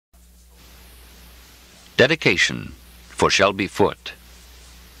Dedication for Shelby Foote.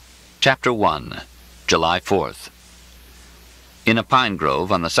 Chapter 1, July 4th. In a pine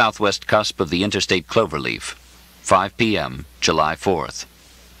grove on the southwest cusp of the interstate cloverleaf, 5 p.m., July 4th.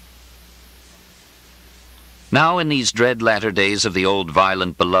 Now in these dread latter days of the old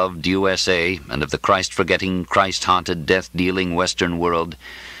violent beloved USA and of the Christ-forgetting, Christ-haunted, death-dealing Western world,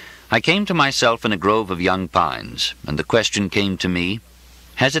 I came to myself in a grove of young pines, and the question came to me,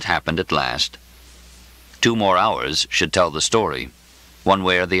 has it happened at last? 2 more hours should tell the story, one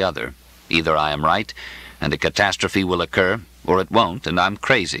way or the other. Either I am right, and a catastrophe will occur, or it won't, and I'm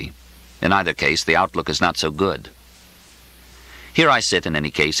crazy. In either case, the outlook is not so good. Here I sit, in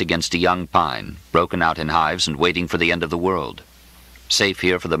any case, against a young pine, broken out in hives and waiting for the end of the world. Safe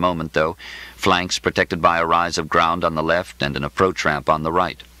here for the moment, though, flanks protected by a rise of ground on the left and an approach ramp on the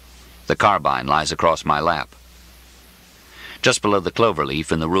right. The carbine lies across my lap. Just below the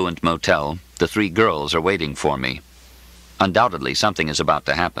cloverleaf in the ruined motel, the 3 girls are waiting for me. Undoubtedly something is about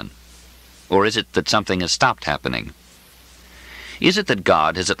to happen. Or is it that something has stopped happening? Is it that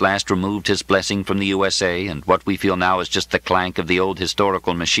God has at last removed his blessing from the USA, and what we feel now is just the clank of the old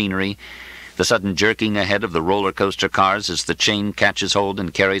historical machinery, the sudden jerking ahead of the roller coaster cars as the chain catches hold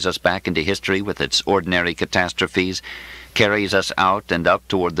and carries us back into history with its ordinary catastrophes, carries us out and up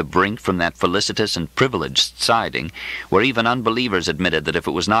toward the brink from that felicitous and privileged siding, where even unbelievers admitted that if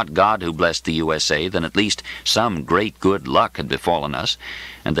it was not God who blessed the USA, then at least some great good luck had befallen us,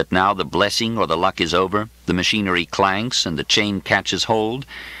 and that now the blessing or the luck is over, the machinery clanks and the chain catches hold,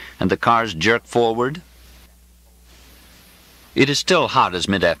 and the cars jerk forward? It is still hot as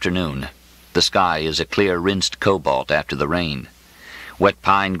mid-afternoon. The sky is a clear rinsed cobalt after the rain. Wet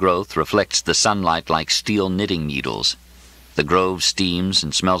pine growth reflects the sunlight like steel knitting needles. The grove steams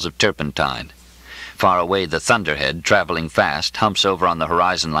and smells of turpentine. Far away the thunderhead, traveling fast, humps over on the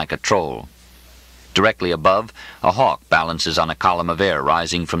horizon like a troll. Directly above, a hawk balances on a column of air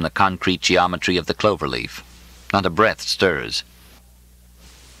rising from the concrete geometry of the cloverleaf. Not a breath stirs.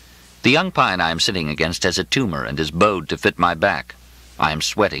 The young pine I am sitting against has a tumor and is bowed to fit my back. I am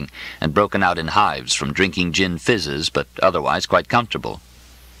sweating and broken out in hives from drinking gin fizzes, but otherwise quite comfortable.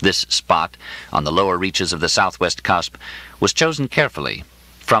 This spot, on the lower reaches of the southwest cusp, was chosen carefully.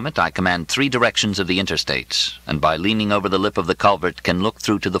 From it I command 3 directions of the interstates, and by leaning over the lip of the culvert can look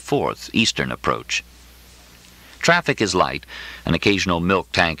through to the 4th, eastern approach. Traffic is light, an occasional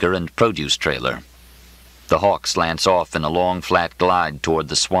milk tanker and produce trailer. The hawk slants off in a long flat glide toward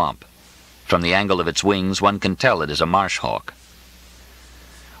the swamp. From the angle of its wings one can tell it is a marsh hawk.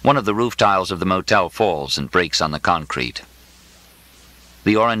 One of the roof tiles of the motel falls and breaks on the concrete.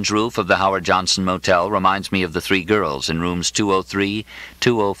 The orange roof of the Howard Johnson Motel reminds me of the 3 girls in rooms 203,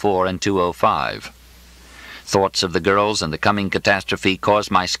 204, and 205. Thoughts of the girls and the coming catastrophe cause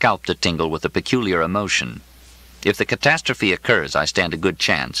my scalp to tingle with a peculiar emotion. If the catastrophe occurs, I stand a good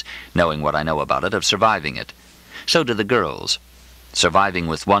chance, knowing what I know about it, of surviving it. So do the girls. Surviving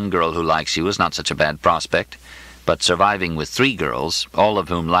with 1 girl who likes you is not such a bad prospect, but surviving with 3 girls, all of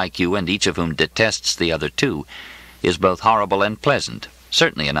whom like you and each of whom detests the other 2, is both horrible and pleasant.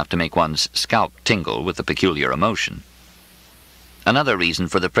 Certainly enough to make one's scalp tingle with a peculiar emotion. Another reason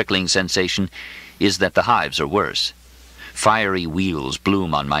for the prickling sensation is that the hives are worse. Fiery wheels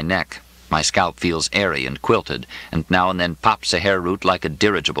bloom on my neck. My scalp feels airy and quilted, and now and then pops a hair root like a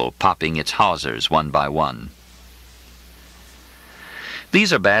dirigible, popping its hawsers one by one.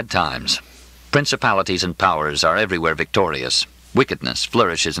 These are bad times. Principalities and powers are everywhere victorious. Wickedness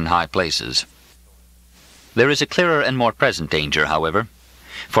flourishes in high places. There is a clearer and more present danger, however,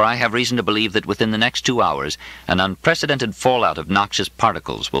 for I have reason to believe that within the next 2 hours an unprecedented fallout of noxious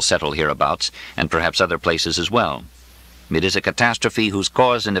particles will settle hereabouts, and perhaps other places as well. It is a catastrophe whose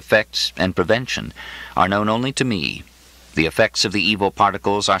cause and effects and prevention are known only to me. The effects of the evil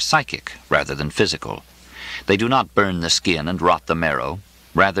particles are psychic rather than physical. They do not burn the skin and rot the marrow.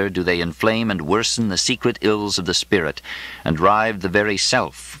 Rather do they inflame and worsen the secret ills of the spirit and rive the very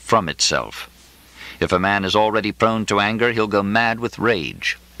self from itself. If a man is already prone to anger, he'll go mad with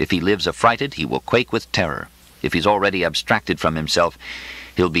rage. If he lives affrighted, he will quake with terror. If he's already abstracted from himself,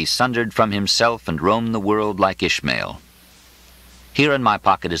 he'll be sundered from himself and roam the world like Ishmael. Here in my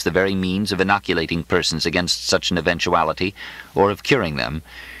pocket is the very means of inoculating persons against such an eventuality, or of curing them,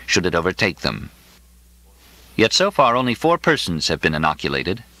 should it overtake them. Yet so far only 4 persons have been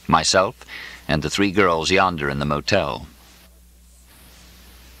inoculated, myself and the 3 girls yonder in the motel.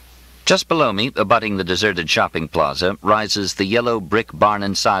 Just below me, abutting the deserted shopping plaza, rises the yellow brick barn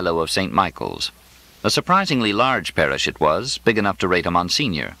and silo of St. Michael's. A surprisingly large parish it was, big enough to rate a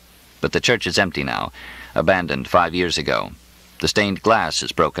Monsignor. But the church is empty now, abandoned 5 years ago. The stained glass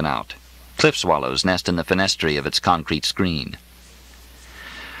is broken out. Cliff swallows nest in the fenestrae of its concrete screen.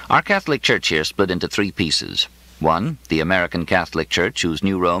 Our Catholic Church here split into three pieces. 1, the American Catholic Church, whose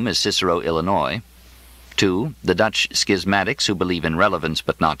New Rome is Cicero, Illinois. 2, the Dutch schismatics who believe in relevance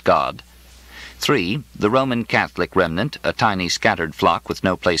but not God. 3, the Roman Catholic remnant, a tiny scattered flock with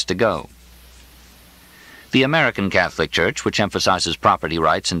no place to go. The American Catholic Church, which emphasizes property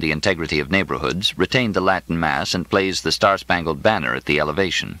rights and the integrity of neighborhoods, retained the Latin Mass and plays the Star-Spangled Banner at the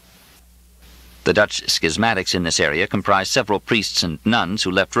elevation. The Dutch schismatics in this area comprise several priests and nuns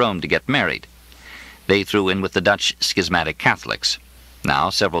who left Rome to get married. They threw in with the Dutch schismatic Catholics. Now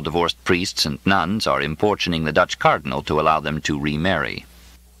several divorced priests and nuns are importuning the Dutch cardinal to allow them to remarry.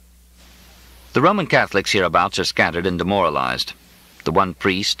 The Roman Catholics hereabouts are scattered and demoralized. The one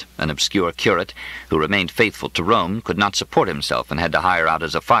priest, an obscure curate, who remained faithful to Rome, could not support himself and had to hire out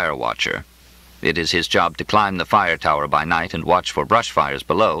as a fire watcher. It is his job to climb the fire tower by night and watch for brush fires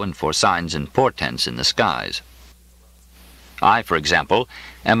below and for signs and portents in the skies. I, for example,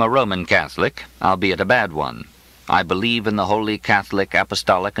 am a Roman Catholic, albeit a bad one. I believe in the Holy Catholic,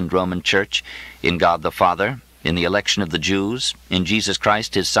 Apostolic, and Roman Church, in God the Father, in the election of the Jews, in Jesus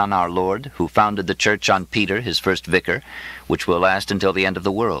Christ, his Son, our Lord, who founded the Church on Peter, his first vicar, which will last until the end of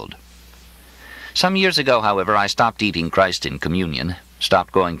the world. Some years ago, however, I stopped eating Christ in communion,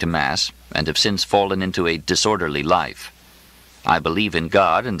 stopped going to Mass, and have since fallen into a disorderly life. I believe in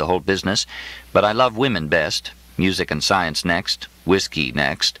God and the whole business, but I love women best, music and science next, whiskey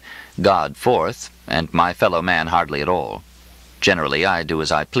next, God fourth, and my fellow man hardly at all. Generally, I do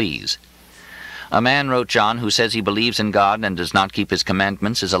as I please. A man, wrote John, who says he believes in God and does not keep his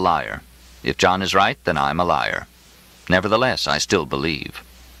commandments is a liar. If John is right, then I'm a liar. Nevertheless, I still believe.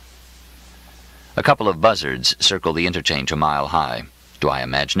 A couple of buzzards circle the interchange a mile high. Do I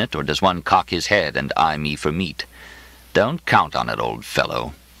imagine it, or does one cock his head and eye me for meat? Don't count on it, old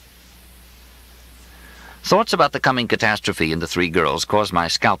fellow. Thoughts about the coming catastrophe and the three girls cause my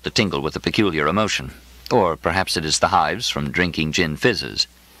scalp to tingle with a peculiar emotion. Or perhaps it is the hives from drinking gin fizzes.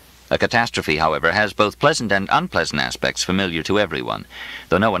 A catastrophe, however, has both pleasant and unpleasant aspects familiar to everyone,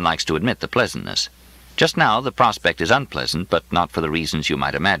 though no one likes to admit the pleasantness. Just now, the prospect is unpleasant, but not for the reasons you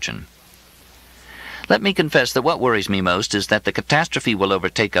might imagine. Let me confess that what worries me most is that the catastrophe will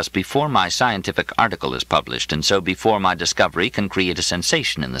overtake us before my scientific article is published, and so before my discovery can create a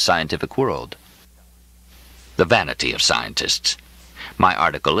sensation in the scientific world. The vanity of scientists. My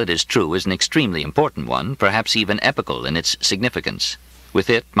article, it is true, is an extremely important one, perhaps even epical in its significance. With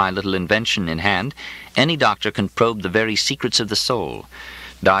it, my little invention in hand, any doctor can probe the very secrets of the soul,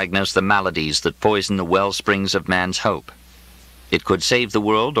 diagnose the maladies that poison the well springs of man's hope. It could save the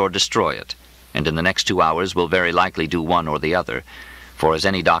world or destroy it, and in the next 2 hours will very likely do one or the other, for as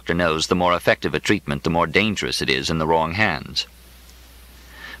any doctor knows, the more effective a treatment, the more dangerous it is in the wrong hands.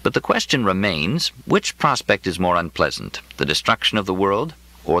 But the question remains, which prospect is more unpleasant, the destruction of the world,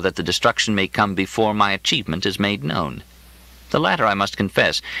 or that the destruction may come before my achievement is made known? The latter, I must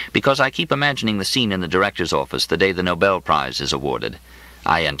confess, because I keep imagining the scene in the director's office the day the Nobel Prize is awarded.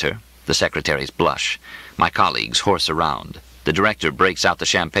 I enter, the secretaries blush, my colleagues horse around. The director breaks out the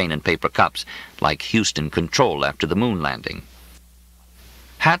champagne and paper cups, like Houston Control after the moon landing.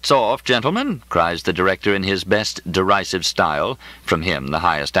 "Hats off, gentlemen," cries the director in his best derisive style, from him the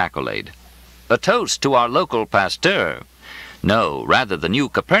highest accolade. "A toast to our local Pasteur. No, rather the new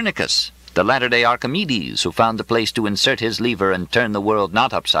Copernicus, the latter-day Archimedes, who found the place to insert his lever and turn the world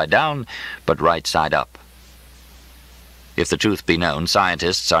not upside down, but right side up." If the truth be known,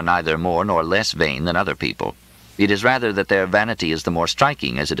 scientists are neither more nor less vain than other people. It is rather that their vanity is the more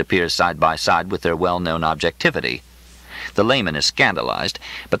striking as it appears side by side with their well-known objectivity. The layman is scandalized,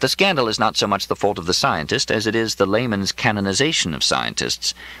 but the scandal is not so much the fault of the scientist as it is the layman's canonization of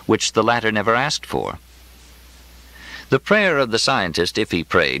scientists, which the latter never asked for. The prayer of the scientist, if he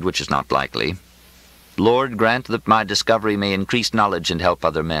prayed, which is not likely, "Lord, grant that my discovery may increase knowledge and help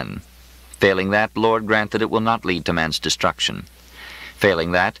other men. Failing that, Lord, grant that it will not lead to man's destruction.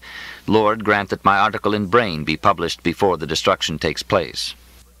 Failing that, Lord, grant that my article in Brain be published before the destruction takes place."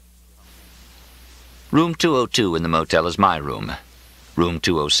 Room 202 in the motel is my room. Room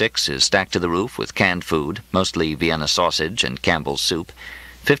 206 is stacked to the roof with canned food, mostly Vienna sausage and Campbell's soup,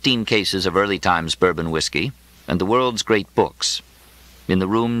 15 cases of early times bourbon whiskey, and the world's great books. In the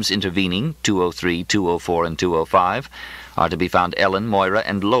rooms intervening, 203, 204, and 205, are to be found Ellen, Moira,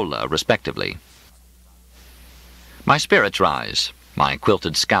 and Lola, respectively. My spirits rise. My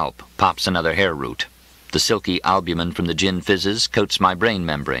quilted scalp pops another hair root. The silky albumin from the gin fizzes coats my brain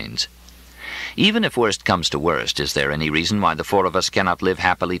membranes. Even if worst comes to worst, is there any reason why the four of us cannot live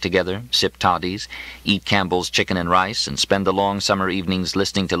happily together, sip toddies, eat Campbell's chicken and rice, and spend the long summer evenings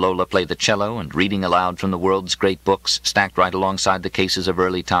listening to Lola play the cello and reading aloud from the world's great books stacked right alongside the cases of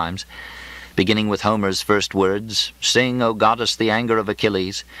early times, beginning with Homer's first words, "Sing, O goddess, the anger of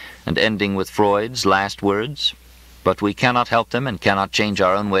Achilles," and ending with Freud's last words, "But we cannot help them and cannot change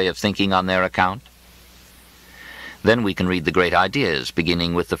our own way of thinking on their account"? Then we can read the great ideas,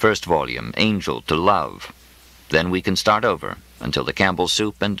 beginning with the first volume, Angel to Love. Then we can start over, until the Campbell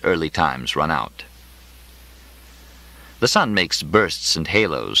soup and early times run out. The sun makes bursts and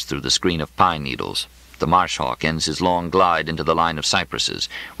halos through the screen of pine needles. The marsh hawk ends his long glide into the line of cypresses,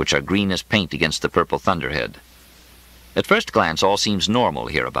 which are green as paint against the purple thunderhead. At first glance all seems normal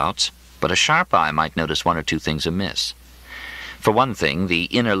hereabouts, but a sharp eye might notice one or two things amiss. For one thing, the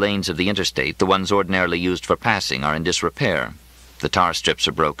inner lanes of the interstate, the ones ordinarily used for passing, are in disrepair. The tar strips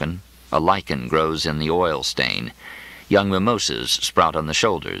are broken. A lichen grows in the oil stain. Young mimosas sprout on the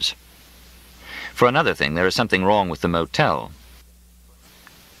shoulders. For another thing, there is something wrong with the motel.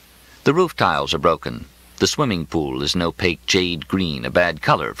 The roof tiles are broken. The swimming pool is an opaque jade green, a bad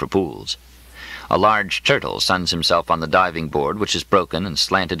color for pools. A large turtle suns himself on the diving board, which is broken and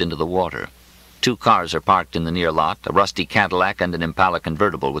slanted into the water. 2 cars are parked in the near lot, a rusty Cadillac and an Impala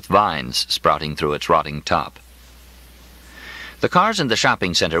convertible with vines sprouting through its rotting top. The cars in the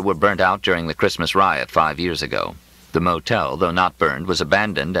shopping center were burnt out during the Christmas riot 5 years ago. The motel, though not burned, was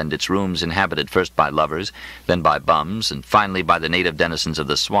abandoned and its rooms inhabited first by lovers, then by bums, and finally by the native denizens of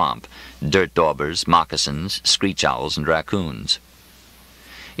the swamp, dirt daubers, moccasins, screech owls, and raccoons.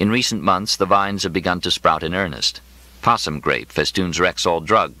 In recent months the vines have begun to sprout in earnest. Possum grape festoons Rexall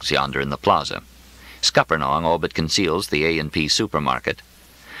drugs yonder in the plaza. Scuppernong all but conceals the A&P supermarket.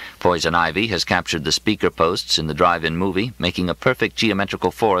 Poison ivy has captured the speaker posts in the drive-in movie, making a perfect geometrical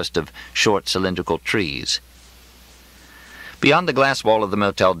forest of short cylindrical trees. Beyond the glass wall of the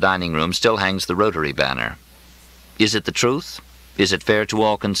motel dining room still hangs the Rotary banner. Is it the truth? Is it fair to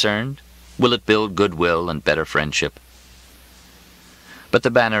all concerned? Will it build goodwill and better friendship? But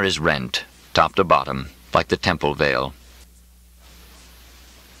the banner is rent, top to bottom, like the temple veil.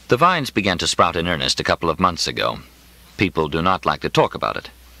 The vines began to sprout in earnest a couple of months ago. People do not like to talk about it.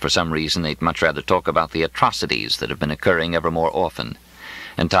 For some reason they'd much rather talk about the atrocities that have been occurring ever more often.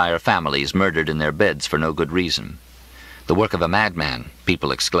 Entire families murdered in their beds for no good reason. The work of a madman,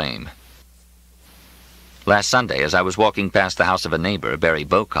 people exclaim. Last Sunday, as I was walking past the house of a neighbor, Barry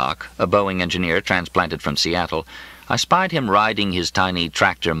Bocock, a Boeing engineer transplanted from Seattle, I spied him riding his tiny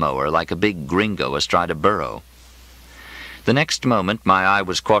tractor mower like a big gringo astride a burro. The next moment my eye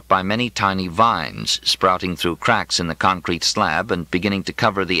was caught by many tiny vines sprouting through cracks in the concrete slab and beginning to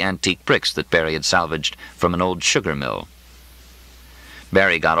cover the antique bricks that Barry had salvaged from an old sugar mill.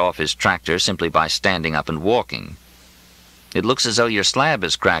 Barry got off his tractor simply by standing up and walking. "It looks as though your slab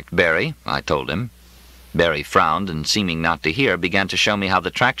is cracked, Barry," I told him. Barry frowned and, seeming not to hear, began to show me how the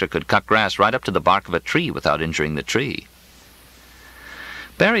tractor could cut grass right up to the bark of a tree without injuring the tree.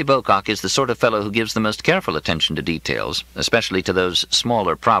 Barry Bocock is the sort of fellow who gives the most careful attention to details, especially to those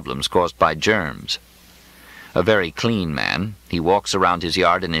smaller problems caused by germs. A very clean man, he walks around his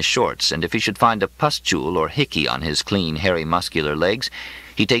yard in his shorts, and if he should find a pustule or hickey on his clean, hairy, muscular legs,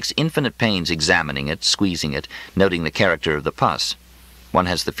 he takes infinite pains examining it, squeezing it, noting the character of the pus. One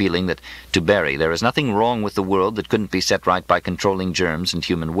has the feeling that, to Barry, there is nothing wrong with the world that couldn't be set right by controlling germs and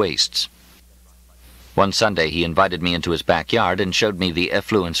human wastes. One Sunday he invited me into his backyard and showed me the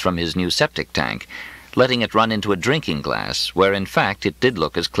effluents from his new septic tank, letting it run into a drinking glass, where in fact it did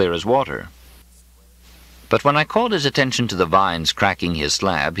look as clear as water. But when I called his attention to the vines cracking his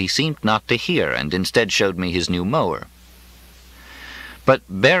slab, he seemed not to hear and instead showed me his new mower. "But,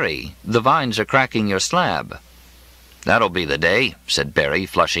 Barry, the vines are cracking your slab." "That'll be the day," said Barry,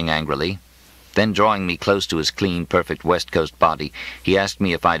 flushing angrily. Then, drawing me close to his clean, perfect West Coast body, he asked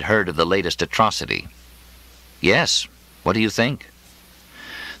me if I'd heard of the latest atrocity. "Yes. What do you think?"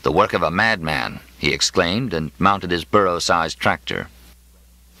 "The work of a madman," he exclaimed, and mounted his burro-sized tractor.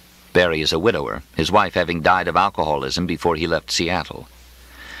 Barry is a widower, his wife having died of alcoholism before he left Seattle.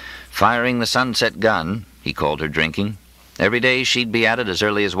 "Firing the sunset gun," he called her drinking. "Every day she'd be at it as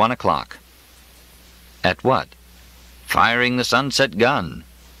early as 1 o'clock. "At what?" "Firing the sunset gun."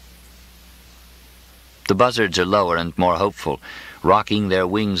 The buzzards are lower and more hopeful, rocking their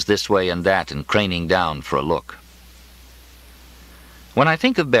wings this way and that and craning down for a look. When I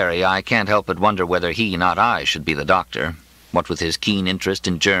think of Barry, I can't help but wonder whether he, not I, should be the doctor. What with his keen interest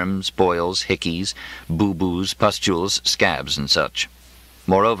in germs, boils, hickeys, boo-boos, pustules, scabs, and such.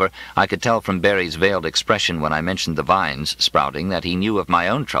 Moreover, I could tell from Barry's veiled expression when I mentioned the vines sprouting that he knew of my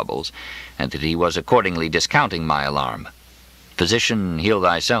own troubles, and that he was accordingly discounting my alarm. Physician, heal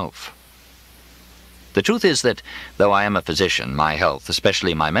thyself. The truth is that, though I am a physician, my health,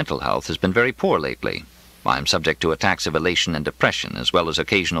 especially my mental health, has been very poor lately. I am subject to attacks of elation and depression, as well as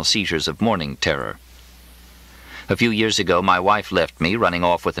occasional seizures of morning terror. A few years ago, my wife left me, running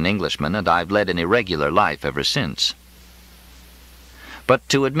off with an Englishman, and I've led an irregular life ever since. But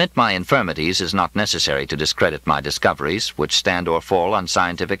to admit my infirmities is not necessary to discredit my discoveries, which stand or fall on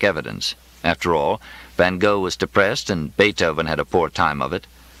scientific evidence. After all, Van Gogh was depressed, and Beethoven had a poor time of it.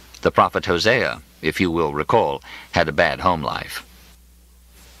 The prophet Hosea, if you will recall, had a bad home life.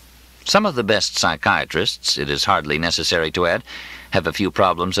 Some of the best psychiatrists, it is hardly necessary to add, have a few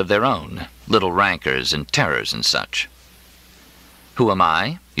problems of their own, little rancors and terrors and such. Who am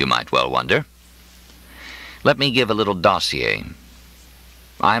I, you might well wonder? Let me give a little dossier.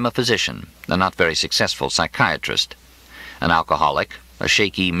 I am a physician, a not very successful psychiatrist, an alcoholic, a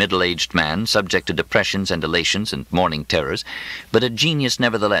shaky middle-aged man subject to depressions and elations and morning terrors, but a genius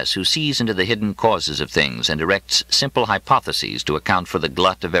nevertheless who sees into the hidden causes of things and erects simple hypotheses to account for the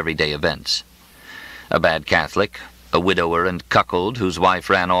glut of everyday events. A bad Catholic, a widower and cuckold whose wife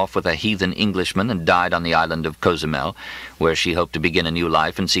ran off with a heathen Englishman and died on the island of Cozumel, where she hoped to begin a new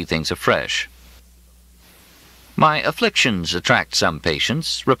life and see things afresh. My afflictions attract some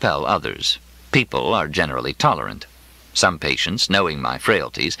patients, repel others. People are generally tolerant. Some patients, knowing my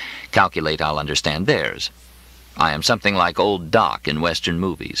frailties, calculate I'll understand theirs. I am something like Old Doc in Western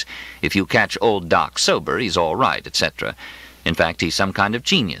movies. If you catch Old Doc sober, he's all right, etc. In fact, he's some kind of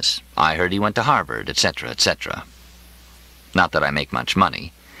genius. I heard he went to Harvard, etc., etc. Not that I make much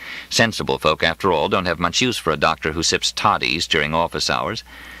money. Sensible folk, after all, don't have much use for a doctor who sips toddies during office hours.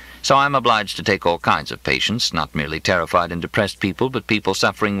 So I'm obliged to take all kinds of patients, not merely terrified and depressed people, but people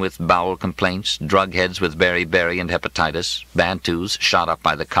suffering with bowel complaints, drug heads with beriberi and hepatitis, Bantus shot up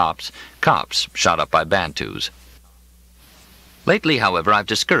by the cops shot up by Bantus. Lately, however, I've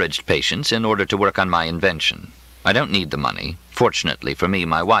discouraged patients in order to work on my invention. I don't need the money. Fortunately for me,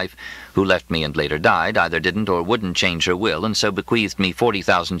 my wife, who left me and later died, either didn't or wouldn't change her will, and so bequeathed me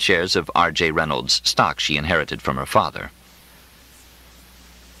 40,000 shares of R.J. Reynolds' stock she inherited from her father.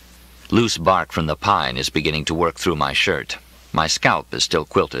 Loose bark from the pine is beginning to work through my shirt. My scalp is still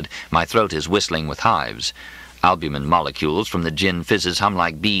quilted. My throat is whistling with hives. Albumin molecules from the gin fizzes hum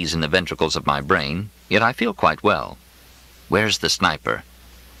like bees in the ventricles of my brain, yet I feel quite well. Where's the sniper?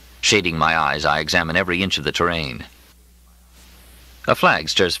 Shading my eyes, I examine every inch of the terrain. A flag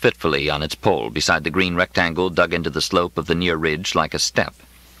stirs fitfully on its pole beside the green rectangle dug into the slope of the near ridge like a step.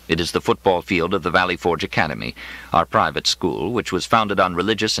 It is the football field of the Valley Forge Academy, our private school, which was founded on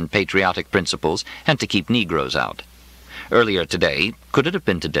religious and patriotic principles and to keep Negroes out. Earlier today, could it have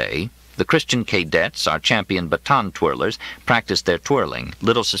been today, the Christian cadets, our champion baton twirlers, practiced their twirling,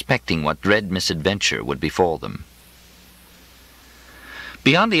 little suspecting what dread misadventure would befall them.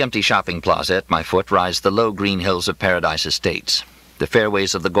 Beyond the empty shopping plaza at my foot rise the low green hills of Paradise Estates. The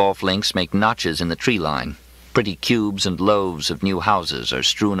fairways of the golf links make notches in the tree line. Pretty cubes and loaves of new houses are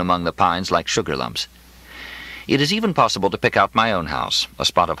strewn among the pines like sugar lumps. It is even possible to pick out my own house, a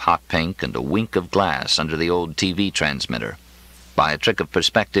spot of hot pink and a wink of glass under the old TV transmitter. By a trick of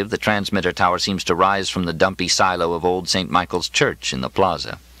perspective, the transmitter tower seems to rise from the dumpy silo of old St. Michael's Church in the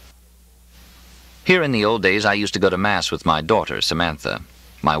plaza. Here in the old days I used to go to Mass with my daughter, Samantha.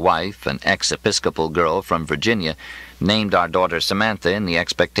 My wife, an ex-Episcopal girl from Virginia, named our daughter Samantha in the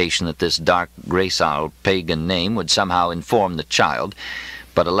expectation that this dark, gracile, pagan name would somehow inform the child,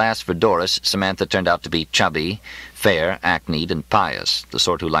 but alas for Doris, Samantha turned out to be chubby, fair, acneed, and pious, the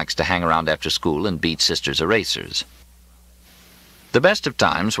sort who likes to hang around after school and beat sisters' erasers. The best of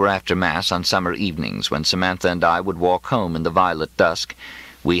times were after Mass on summer evenings, when Samantha and I would walk home in the violet dusk,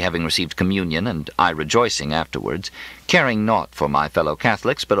 we having received communion, and I rejoicing afterwards, caring naught for my fellow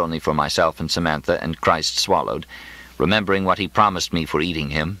Catholics, but only for myself and Samantha and Christ swallowed, remembering what he promised me for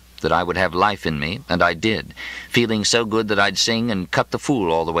eating him, that I would have life in me, and I did, feeling so good that I'd sing and cut the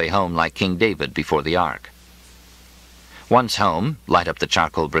fool all the way home like King David before the ark. Once home, light up the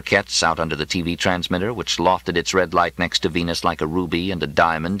charcoal briquettes out under the TV transmitter, which lofted its red light next to Venus like a ruby and a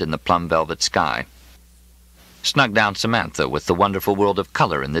diamond in the plum velvet sky. Snug down Samantha with the wonderful world of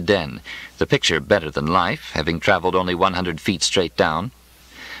color in the den, the picture better than life, having traveled only 100 feet straight down.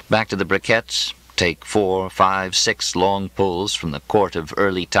 Back to the briquettes, take 4, 5, 6 long pulls from the court of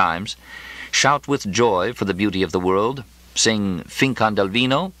early times, shout with joy for the beauty of the world, sing Fincan del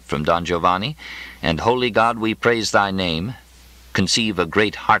Vino from Don Giovanni, and Holy God, we praise thy name, conceive a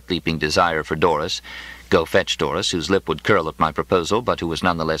great heart-leaping desire for Doris, Go fetch Doris, whose lip would curl at my proposal, but who was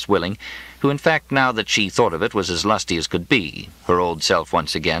nonetheless willing, who in fact, now that she thought of it, was as lusty as could be, her old self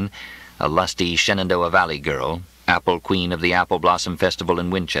once again, a lusty Shenandoah Valley girl, apple queen of the Apple Blossom Festival in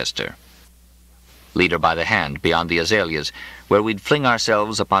Winchester. Lead her by the hand beyond the azaleas, where we'd fling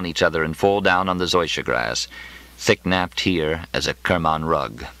ourselves upon each other and fall down on the zoysia grass, thick-napped here as a Kerman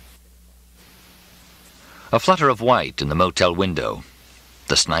rug. A flutter of white in the motel window.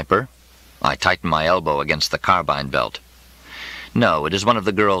 The sniper? I tighten my elbow against the carbine belt. No, it is one of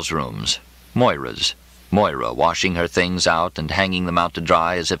the girls' rooms. Moira's. Moira washing her things out and hanging them out to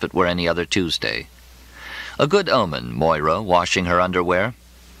dry as if it were any other Tuesday. A good omen, Moira washing her underwear.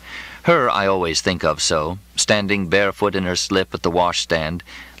 Her I always think of so, standing barefoot in her slip at the washstand,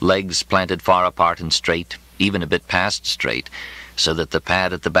 legs planted far apart and straight, even a bit past straight, so that the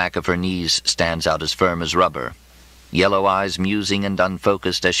pad at the back of her knees stands out as firm as rubber. Yellow eyes musing and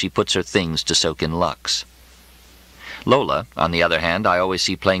unfocused as she puts her things to soak in Lux. Lola, on the other hand, I always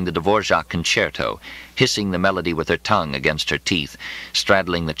see playing the Dvorak concerto, hissing the melody with her tongue against her teeth,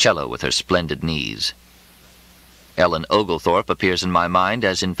 straddling the cello with her splendid knees. Ellen Oglethorpe appears in my mind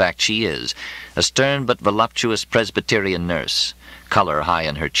as in fact she is, a stern but voluptuous Presbyterian nurse, color high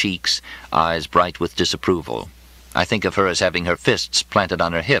in her cheeks, eyes bright with disapproval. I think of her as having her fists planted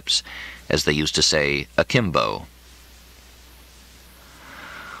on her hips, as they used to say, akimbo.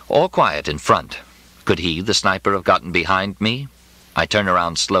 All quiet in front. Could he, the sniper, have gotten behind me? I turn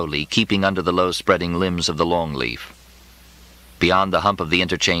around slowly, keeping under the low-spreading limbs of the longleaf. Beyond the hump of the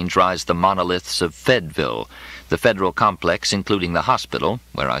interchange rise the monoliths of Fedville, the federal complex including the hospital,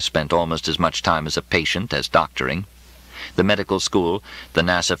 where I spent almost as much time as a patient as doctoring, the medical school, the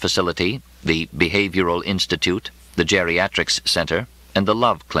NASA facility, the Behavioral Institute, the Geriatrics Center, and the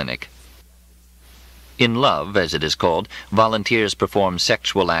Love Clinic. In Love, as it is called, volunteers perform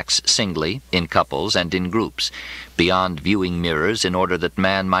sexual acts singly, in couples, and in groups, beyond viewing mirrors in order that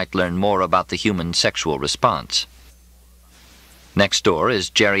man might learn more about the human sexual response. Next door is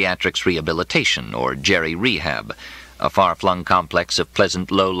Geriatrics Rehabilitation, or Geri Rehab, a far-flung complex of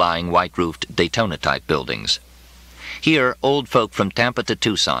pleasant, low-lying, white-roofed Daytona-type buildings. Here, old folk from Tampa to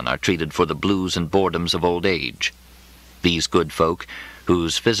Tucson are treated for the blues and boredoms of old age. These good folk,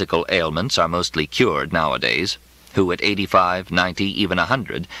 whose physical ailments are mostly cured nowadays, who at 85, 90, even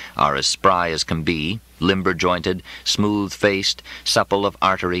 100, are as spry as can be, limber-jointed, smooth-faced, supple of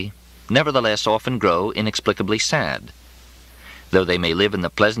artery, nevertheless often grow inexplicably sad. Though they may live in the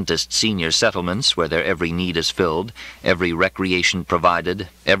pleasantest senior settlements where their every need is filled, every recreation provided,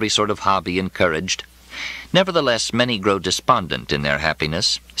 every sort of hobby encouraged, nevertheless many grow despondent in their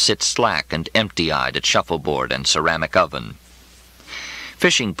happiness, sit slack and empty-eyed at shuffleboard and ceramic oven.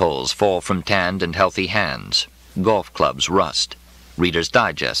 Fishing poles fall from tanned and healthy hands. Golf clubs rust. Reader's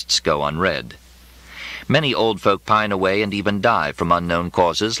Digests go unread. Many old folk pine away and even die from unknown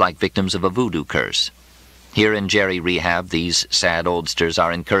causes like victims of a voodoo curse. Here in Geri Rehab, these sad oldsters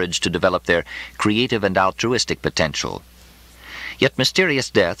are encouraged to develop their creative and altruistic potential. Yet mysterious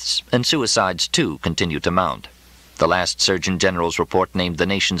deaths, and suicides too, continue to mount. The last Surgeon General's report named the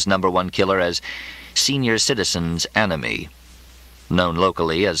nation's #1 killer as Senior Citizens' Enemy, known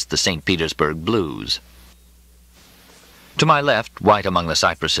locally as the St. Petersburg Blues. To my left, white among the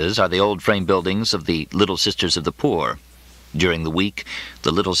cypresses, are the old frame buildings of the Little Sisters of the Poor. During the week,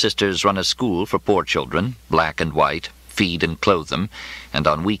 the Little Sisters run a school for poor children, black and white, feed and clothe them, and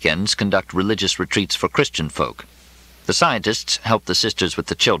on weekends conduct religious retreats for Christian folk. The scientists help the sisters with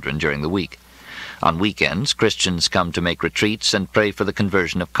the children during the week. On weekends, Christians come to make retreats and pray for the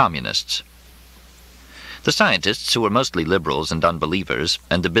conversion of communists. The scientists, who are mostly liberals and unbelievers,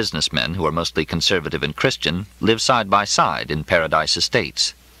 and the businessmen, who are mostly conservative and Christian, live side by side in Paradise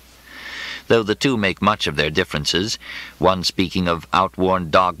Estates. Though the two make much of their differences, one speaking of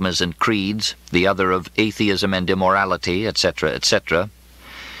outworn dogmas and creeds, the other of atheism and immorality, etc., etc.,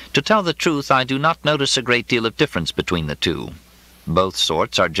 to tell the truth, I do not notice a great deal of difference between the two. Both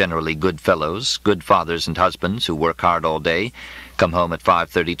sorts are generally good fellows, good fathers and husbands who work hard all day, come home at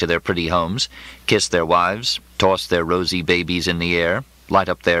 5:30 to their pretty homes, kiss their wives, toss their rosy babies in the air, light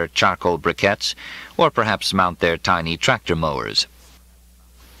up their charcoal briquettes, or perhaps mount their tiny tractor mowers.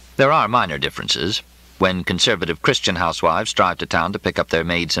 There are minor differences. When conservative Christian housewives drive to town to pick up their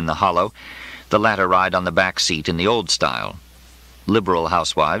maids in the hollow, the latter ride on the back seat in the old style. Liberal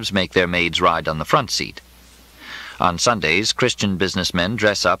housewives make their maids ride on the front seat. On Sundays, Christian businessmen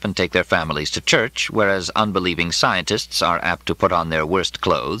dress up and take their families to church, whereas unbelieving scientists are apt to put on their worst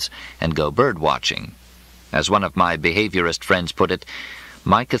clothes and go bird-watching. As one of my behaviorist friends put it,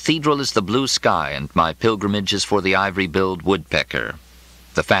 "My cathedral is the blue sky, and my pilgrimage is for the ivory-billed woodpecker."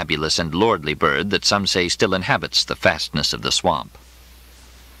 the fabulous and lordly bird that some say still inhabits the fastness of the swamp.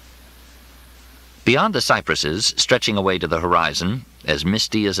 Beyond the cypresses, stretching away to the horizon, as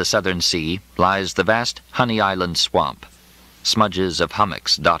misty as a southern sea, lies the vast Honey Island swamp. Smudges of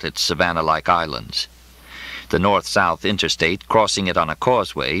hummocks dot its savanna-like islands. The north-south interstate, crossing it on a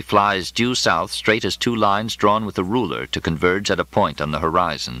causeway, flies due south straight as two lines drawn with a ruler to converge at a point on the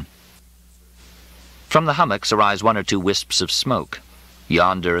horizon. From the hummocks arise one or two wisps of smoke.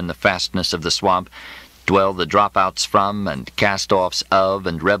 Yonder in the fastness of the swamp dwell the dropouts from and cast-offs of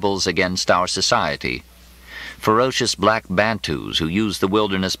and rebels against our society. Ferocious black Bantus who use the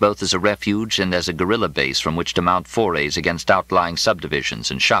wilderness both as a refuge and as a guerrilla base from which to mount forays against outlying subdivisions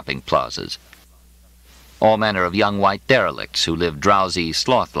and shopping plazas. All manner of young white derelicts who live drowsy,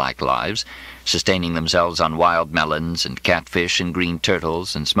 sloth-like lives, sustaining themselves on wild melons and catfish and green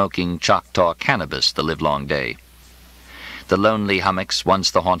turtles and smoking Choctaw cannabis the livelong day. The lonely hummocks,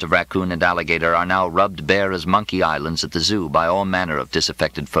 once the haunt of raccoon and alligator, are now rubbed bare as monkey islands at the zoo by all manner of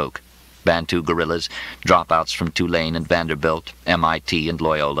disaffected folk. Bantu guerrillas, dropouts from Tulane and Vanderbilt, MIT and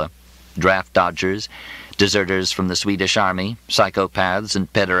Loyola, draft dodgers, deserters from the Swedish Army, psychopaths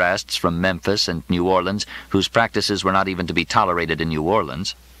and pederasts from Memphis and New Orleans, whose practices were not even to be tolerated in New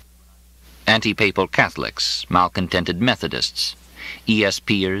Orleans, anti-papal Catholics, malcontented Methodists,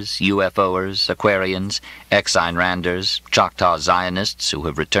 ESPers, UFOers, Aquarians, ex-Ayn Randers, Choctaw Zionists who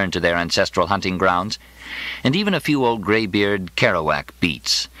have returned to their ancestral hunting grounds, and even a few old graybeard Kerouac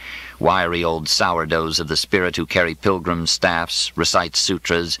beats, wiry old sourdoughs of the spirit who carry pilgrim staffs, recite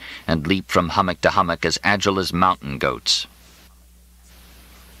sutras, and leap from hummock to hummock as agile as mountain goats.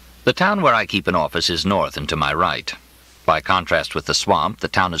 The town where I keep an office is north and to my right. By contrast with the swamp, the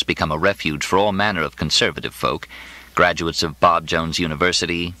town has become a refuge for all manner of conservative folk, graduates of Bob Jones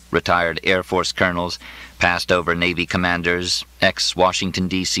University, retired Air Force colonels, passed-over Navy commanders, ex-Washington,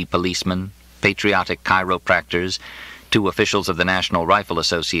 D.C. policemen, patriotic chiropractors, 2 officials of the National Rifle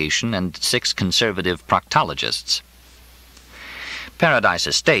Association, and 6 conservative proctologists. Paradise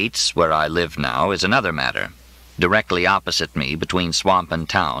Estates, where I live now, is another matter. Directly opposite me, between swamp and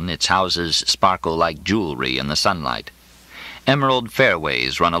town, its houses sparkle like jewelry in the sunlight. Emerald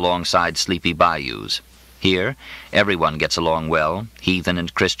fairways run alongside sleepy bayous. Here, everyone gets along well, heathen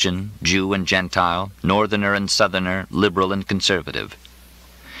and Christian, Jew and Gentile, northerner and southerner, liberal and conservative.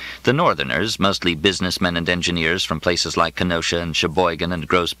 The northerners, mostly businessmen and engineers from places like Kenosha and Sheboygan and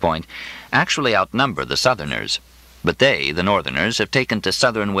Grosse Pointe, actually outnumber the southerners. But they, the northerners, have taken to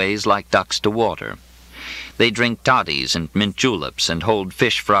southern ways like ducks to water. They drink toddies and mint juleps and hold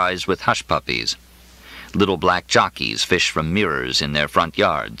fish fries with hush puppies. Little black jockeys fish from mirrors in their front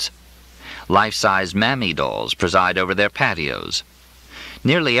yards. Life-size mammy dolls preside over their patios.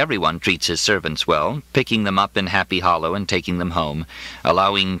 Nearly everyone treats his servants well, picking them up in Happy Hollow and taking them home,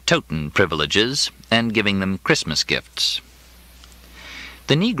 allowing toten privileges, and giving them Christmas gifts.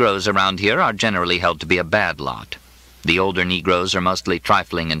 The Negroes around here are generally held to be a bad lot. The older Negroes are mostly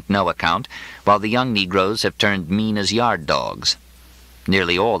trifling and no account, while the young Negroes have turned mean as yard dogs.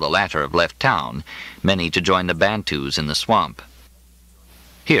 Nearly all the latter have left town, many to join the Bantus in the swamp.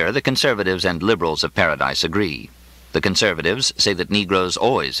 Here the conservatives and liberals of Paradise agree. The conservatives say that Negroes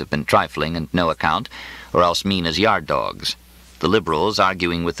always have been trifling and no account, or else mean as yard dogs. The liberals,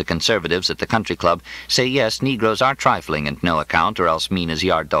 arguing with the conservatives at the country club, say yes, Negroes are trifling and no account, or else mean as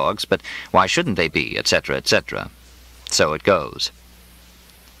yard dogs, but why shouldn't they be, etc., etc. So it goes.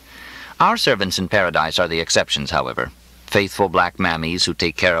 Our servants in Paradise are the exceptions, however. Faithful black mammies who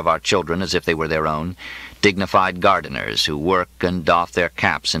take care of our children as if they were their own, dignified gardeners who work and doff their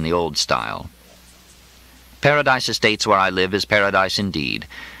caps in the old style. Paradise Estates, where I live, is paradise indeed,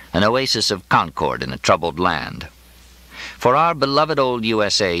 an oasis of concord in a troubled land. For our beloved old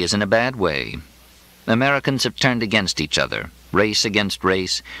USA is in a bad way. Americans have turned against each other, race against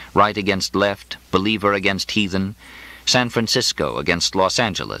race, right against left, believer against heathen, San Francisco against Los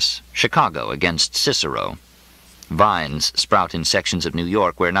Angeles, Chicago against Cicero. Vines sprout in sections of New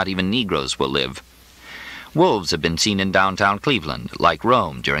York where not even Negroes will live. Wolves have been seen in downtown Cleveland, like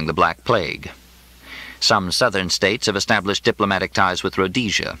Rome during the Black Plague. Some southern states have established diplomatic ties with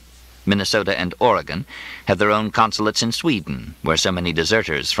Rhodesia. Minnesota and Oregon have their own consulates in Sweden, where so many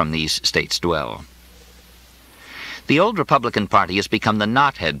deserters from these states dwell. The old Republican Party has become the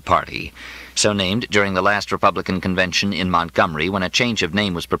Knothead Party, so named during the last Republican convention in Montgomery when a change of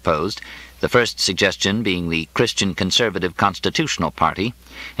name was proposed, the first suggestion being the Christian Conservative Constitutional Party,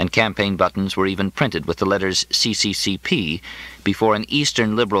 and campaign buttons were even printed with the letters CCCP before an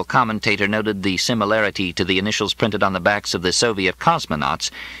Eastern liberal commentator noted the similarity to the initials printed on the backs of the Soviet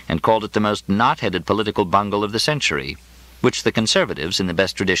cosmonauts and called it the most knot-headed political bungle of the century. which the conservatives, in the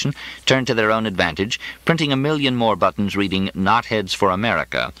best tradition, turned to their own advantage, printing 1 million more buttons reading "Knotheads for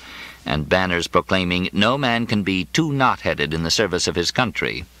America," and banners proclaiming no man can be too knot-headed in the service of his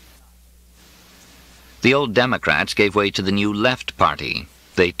country. The old Democrats gave way to the new Left Party.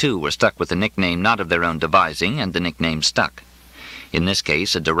 They, too, were stuck with a nickname not of their own devising, and the nickname stuck. In this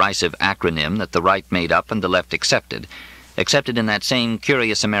case, a derisive acronym that the right made up and the left accepted in that same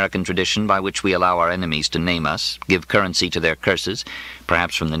curious American tradition by which we allow our enemies to name us, give currency to their curses,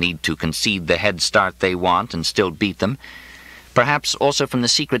 perhaps from the need to concede the head start they want and still beat them, perhaps also from the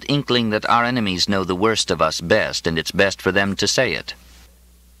secret inkling that our enemies know the worst of us best, and it's best for them to say it.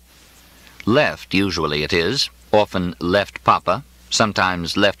 Left, usually it is, often Left Papa,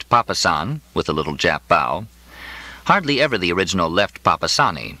 sometimes Left Papa-san, with a little Jap bow. Hardly ever the original Left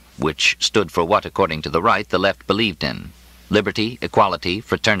Papa-sani, which stood for what, according to the right, the left believed in: liberty, equality,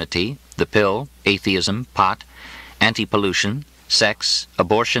 fraternity, the pill, atheism, pot, anti-pollution, sex,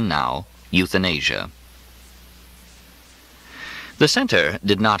 abortion now, euthanasia. The center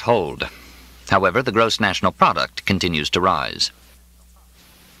did not hold. However, the gross national product continues to rise.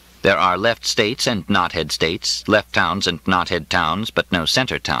 There are left states and knothead states, left towns and knothead towns, but no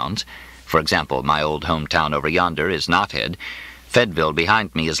center towns. For example, my old hometown over yonder is knothead. Fedville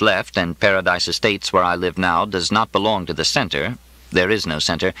behind me is left, and Paradise Estates, where I live now, does not belong to the center. There is no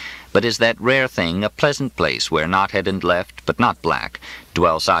center, but is that rare thing, a pleasant place where knothead and left, but not black,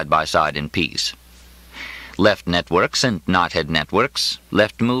 dwell side by side in peace. Left networks and knothead networks,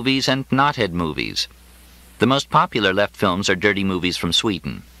 left movies and knothead movies. The most popular left films are dirty movies from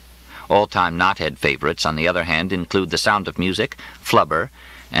Sweden. All-time knothead favorites, on the other hand, include The Sound of Music, Flubber,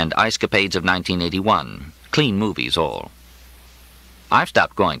 and Ice Capades of 1981. Clean movies all. I've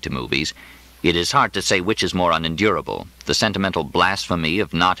stopped going to movies. It is hard to say which is more unendurable, the sentimental blasphemy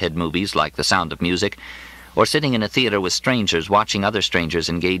of knothead movies like The Sound of Music, or sitting in a theater with strangers watching other strangers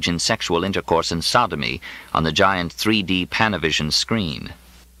engage in sexual intercourse and sodomy on the giant 3D Panavision screen.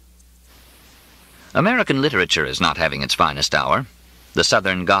 American literature is not having its finest hour. The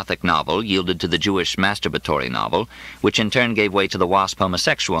Southern Gothic novel yielded to the Jewish masturbatory novel, which in turn gave way to the WASP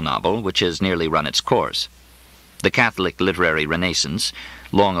homosexual novel, which has nearly run its course. The Catholic literary renaissance,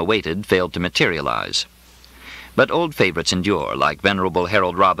 long awaited, failed to materialize. But old favorites endure, like Venerable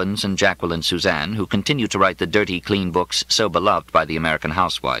Harold Robbins and Jacqueline Suzanne, who continue to write the dirty, clean books so beloved by the American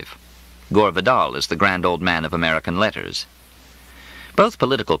housewife. Gore Vidal is the grand old man of American letters. Both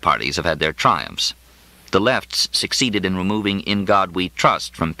political parties have had their triumphs. The lefts succeeded in removing "In God We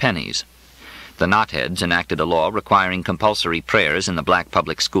Trust" from pennies. The knotheads enacted a law requiring compulsory prayers in the black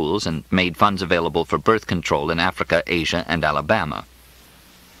public schools and made funds available for birth control in Africa, Asia, and Alabama.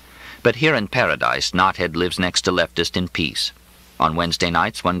 But here in Paradise, knothead lives next to leftist in peace. On Wednesday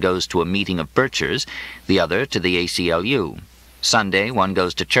nights, one goes to a meeting of birchers, the other to the ACLU. Sunday, one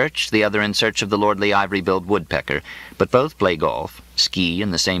goes to church, the other in search of the lordly ivory-billed woodpecker, but both play golf, ski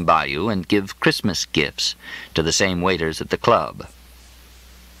in the same bayou, and give Christmas gifts to the same waiters at the club.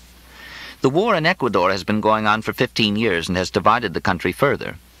 The war in Ecuador has been going on for 15 years and has divided the country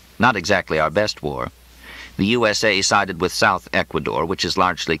further. Not exactly our best war. The USA sided with South Ecuador, which is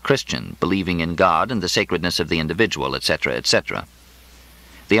largely Christian, believing in God and the sacredness of the individual, etc., etc.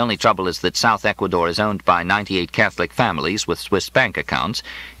 The only trouble is that South Ecuador is owned by 98 Catholic families with Swiss bank accounts,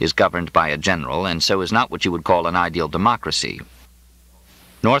 is governed by a general, and so is not what you would call an ideal democracy.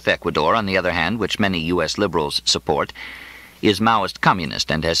 North Ecuador, on the other hand, which many U.S. liberals support, is Maoist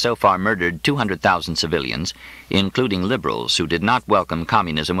communist and has so far murdered 200,000 civilians, including liberals who did not welcome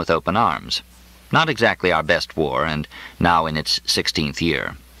communism with open arms. Not exactly our best war, and now in its 16th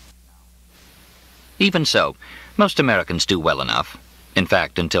year. Even so, most Americans do well enough. In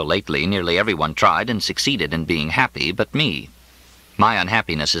fact, until lately, nearly everyone tried and succeeded in being happy but me. My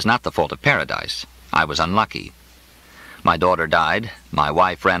unhappiness is not the fault of Paradise. I was unlucky. My daughter died, my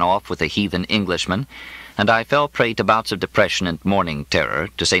wife ran off with a heathen Englishman, and I fell prey to bouts of depression and morning terror,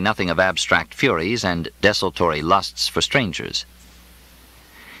 to say nothing of abstract furies and desultory lusts for strangers.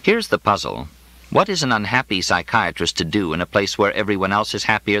 Here's the puzzle. What is an unhappy psychiatrist to do in a place where everyone else is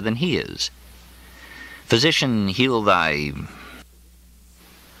happier than he is? Physician, heal thy...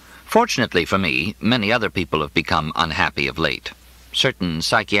 Fortunately for me, many other people have become unhappy of late. Certain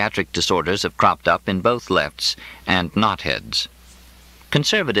psychiatric disorders have cropped up in both lefts and knotheads.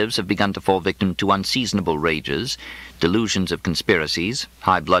 Conservatives have begun to fall victim to unseasonable rages, delusions of conspiracies,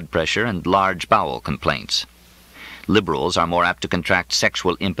 high blood pressure, and large bowel complaints. Liberals are more apt to contract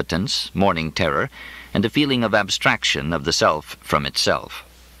sexual impotence, morning terror, and a feeling of abstraction of the self from itself.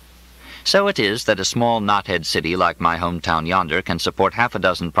 So it is that a small knothead city like my hometown yonder can support half a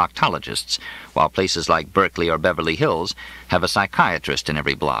dozen proctologists, while places like Berkeley or Beverly Hills have a psychiatrist in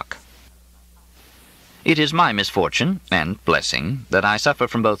every block. It is my misfortune, and blessing, that I suffer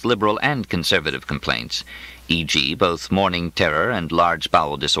from both liberal and conservative complaints, e.g. both morning terror and large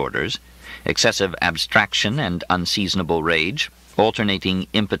bowel disorders, excessive abstraction and unseasonable rage, alternating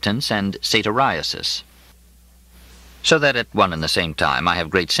impotence and satyriasis. So that at one and the same time I have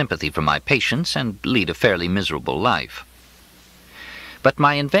great sympathy for my patients and lead a fairly miserable life. But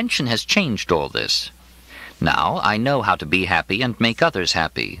my invention has changed all this. Now I know how to be happy and make others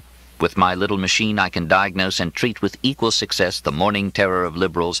happy. With my little machine I can diagnose and treat with equal success the morning terror of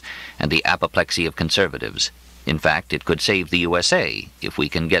liberals and the apoplexy of conservatives. In fact, it could save the USA if we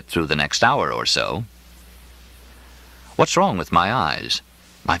can get through the next hour or so. What's wrong with my eyes?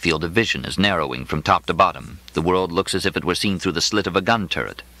 My field of vision is narrowing from top to bottom. The world looks as if it were seen through the slit of a gun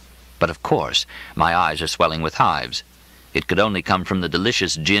turret. But of course, my eyes are swelling with hives. It could only come from the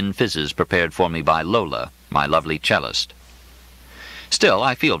delicious gin fizzes prepared for me by Lola, my lovely cellist. Still,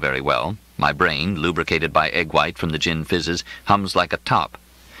 I feel very well. My brain, lubricated by egg white from the gin fizzes, hums like a top.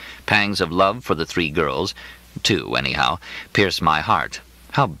 Pangs of love for the 3 girls, 2 anyhow, pierce my heart.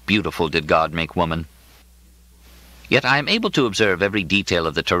 How beautiful did God make woman! Yet I am able to observe every detail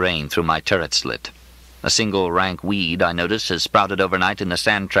of the terrain through my turret slit. A single rank weed, I notice, has sprouted overnight in the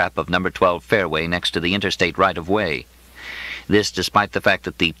sand trap of number 12 fairway next to the interstate right-of-way. This despite the fact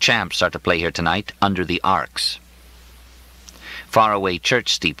that the champs are to play here tonight under the arcs. Faraway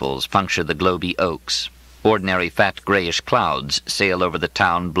church steeples puncture the globy oaks. Ordinary fat grayish clouds sail over the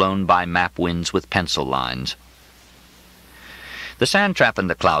town blown by map winds with pencil lines. The sand trap and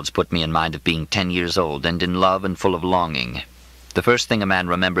the clouds put me in mind of being 10 years old and in love and full of longing. The first thing a man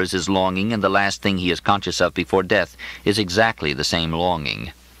remembers is longing, and the last thing he is conscious of before death is exactly the same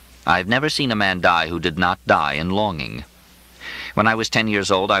longing. I've never seen a man die who did not die in longing. When I was 10 years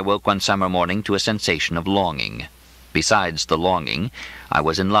old, I woke one summer morning to a sensation of longing. Besides the longing, I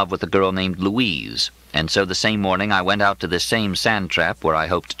was in love with a girl named Louise, and so the same morning I went out to this same sand trap where I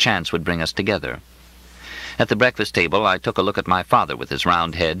hoped chance would bring us together. At the breakfast table I took a look at my father with his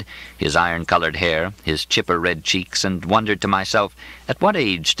round head, his iron-colored hair, his chipper red cheeks, and wondered to myself, at what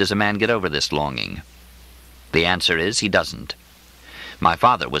age does a man get over this longing? The answer is, he doesn't. My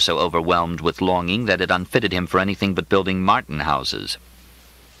father was so overwhelmed with longing that it unfitted him for anything but building Martin houses.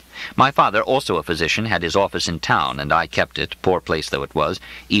 My father, also a physician, had his office in town, and I kept it, poor place though it was,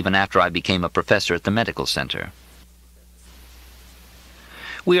 even after I became a professor at the medical center.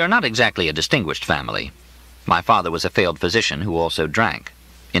 We are not exactly a distinguished family. My father was a failed physician who also drank.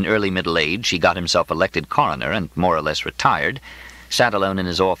 In early middle age he got himself elected coroner and more or less retired, sat alone in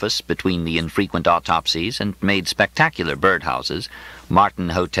his office between the infrequent autopsies, and made spectacular birdhouses, Martin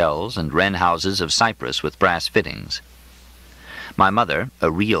hotels, and wren houses of cypress with brass fittings. My mother,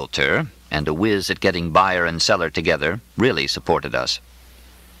 a realtor, and a whiz at getting buyer and seller together, really supported us.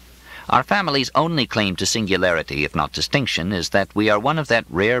 Our family's only claim to singularity, if not distinction, is that we are one of that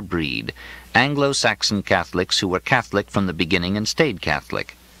rare breed, Anglo-Saxon Catholics who were Catholic from the beginning and stayed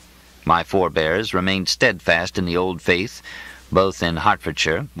Catholic. My forebears remained steadfast in the old faith, both in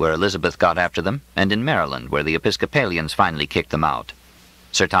Hertfordshire, where Elizabeth got after them, and in Maryland, where the Episcopalians finally kicked them out.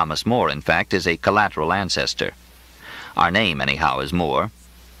 Sir Thomas More, in fact, is a collateral ancestor. Our name, anyhow, is More.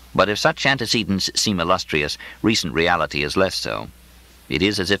 But if such antecedents seem illustrious, recent reality is less so. It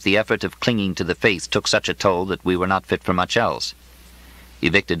is as if the effort of clinging to the faith took such a toll that we were not fit for much else.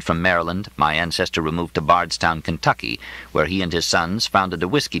 Evicted from Maryland, my ancestor removed to Bardstown, Kentucky, where he and his sons founded a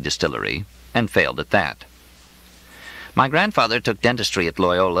whiskey distillery, and failed at that. My grandfather took dentistry at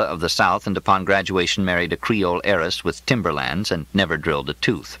Loyola of the South, and upon graduation married a Creole heiress with timberlands and never drilled a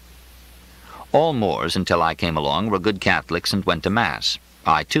tooth. All Moors, until I came along, were good Catholics and went to Mass.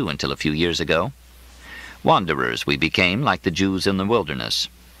 I, too, until a few years ago. Wanderers we became, like the Jews in the wilderness,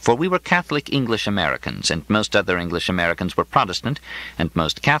 for we were Catholic English-Americans, and most other English-Americans were Protestant, and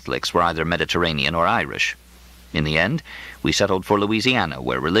most Catholics were either Mediterranean or Irish. In the end, we settled for Louisiana,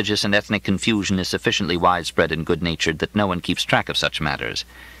 where religious and ethnic confusion is sufficiently widespread and good-natured that no one keeps track of such matters,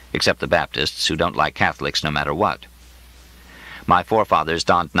 except the Baptists, who don't like Catholics no matter what. My forefathers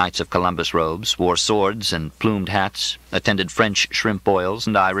donned Knights of Columbus robes, wore swords and plumed hats, attended French shrimp boils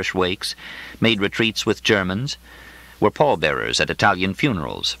and Irish wakes, made retreats with Germans, were pallbearers at Italian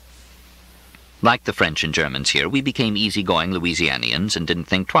funerals. Like the French and Germans here, we became easygoing Louisianians and didn't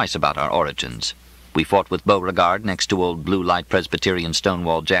think twice about our origins. We fought with Beauregard next to old Blue Light Presbyterian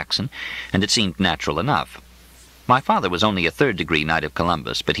Stonewall Jackson, and it seemed natural enough. My father was only a third-degree Knight of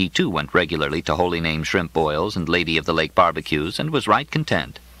Columbus, but he too went regularly to Holy Name shrimp boils and Lady of the Lake barbecues, and was right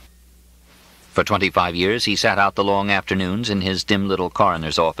content. For 25 years he sat out the long afternoons in his dim little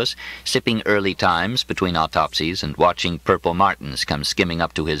coroner's office, sipping early times between autopsies and watching purple martins come skimming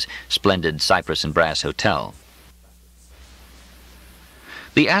up to his splendid cypress and brass hotel.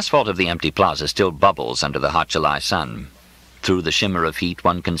 The asphalt of the empty plaza still bubbles under the hot July sun. Through the shimmer of heat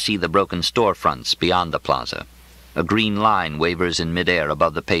one can see the broken storefronts beyond the plaza. A green line wavers in midair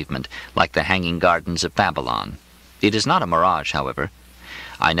above the pavement like the hanging gardens of Babylon. It is not a mirage, however.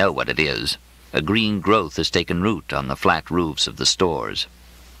 I know what it is. A green growth has taken root on the flat roofs of the stores.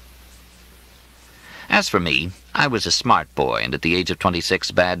 As for me, I was a smart boy, and at the age of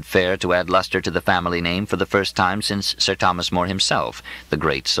 26 bade fair to add luster to the family name for the first time since Sir Thomas More himself, the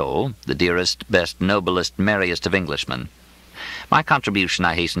great soul, the dearest, best, noblest, merriest of Englishmen. My contribution,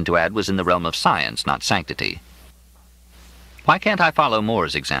 I hasten to add, was in the realm of science, not sanctity. Why can't I follow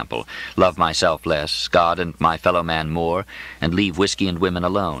More's example, love myself less, God and my fellow man more, and leave whiskey and women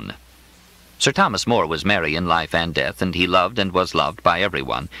alone? Sir Thomas More was merry in life and death, and he loved and was loved by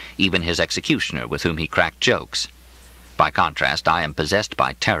everyone, even his executioner, with whom he cracked jokes. By contrast, I am possessed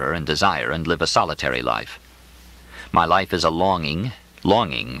by terror and desire, and live a solitary life. My life is a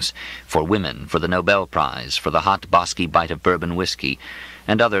longings, for women, for the Nobel Prize, for the hot bosky bite of bourbon whiskey,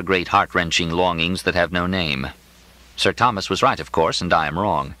 and other great heart-wrenching longings that have no name. Sir Thomas was right, of course, and I am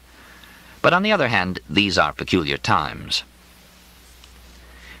wrong. But on the other hand, these are peculiar times.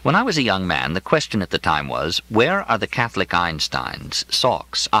 When I was a young man, the question at the time was, where are the Catholic Einsteins,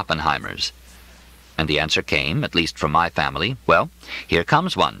 Salks, Oppenheimers? And the answer came, at least from my family, well, here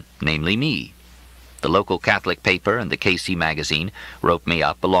comes one, namely me. The local Catholic paper and the KC magazine roped me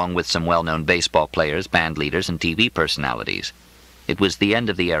up, along with some well-known baseball players, band leaders, and TV personalities. It was the end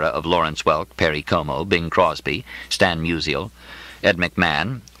of the era of Lawrence Welk, Perry Como, Bing Crosby, Stan Musial, Ed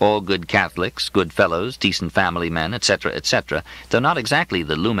McMahon, all good Catholics, good fellows, decent family men, etc., etc., though not exactly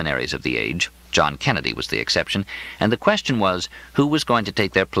the luminaries of the age. John Kennedy was the exception, and the question was, who was going to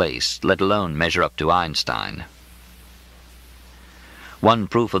take their place, let alone measure up to Einstein? One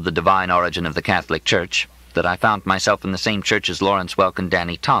proof of the divine origin of the Catholic Church, that I found myself in the same church as Lawrence Welk and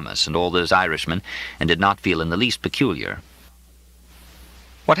Danny Thomas and all those Irishmen, and did not feel in the least peculiar.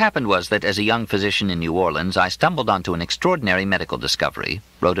 What happened was that as a young physician in New Orleans, I stumbled onto an extraordinary medical discovery,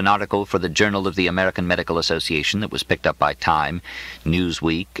 wrote an article for the Journal of the American Medical Association that was picked up by Time,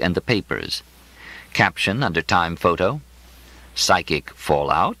 Newsweek, and the papers. Caption under Time photo, "Psychic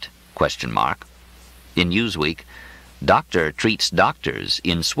fallout?" ? In Newsweek, "Doctor treats doctors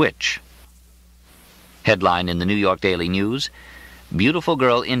in switch." Headline in the New York Daily News, "Beautiful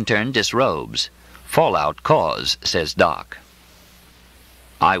girl intern disrobes. Fallout cause, says doc."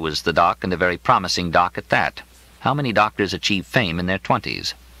 I was the doc, and a very promising doc at that. How many doctors achieve fame in their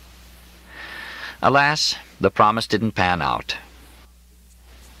 20s? Alas, the promise didn't pan out.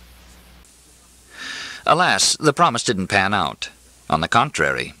 Alas, the promise didn't pan out. On the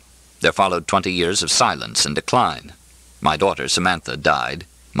contrary, there followed 20 years of silence and decline. My daughter, Samantha, died.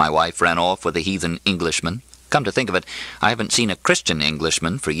 My wife ran off with a heathen Englishman. Come to think of it, I haven't seen a Christian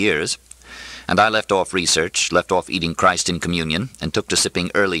Englishman for years. And I left off research, left off eating Christ in communion, and took to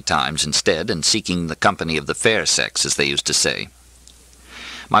sipping early times instead, and seeking the company of the fair sex, as they used to say.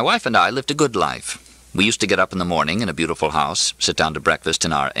 My wife and I lived a good life. We used to get up in the morning in a beautiful house, sit down to breakfast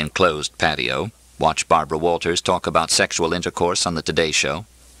in our enclosed patio, watch Barbara Walters talk about sexual intercourse on the Today Show.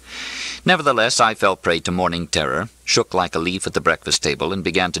 Nevertheless, I fell prey to morning terror, shook like a leaf at the breakfast table, and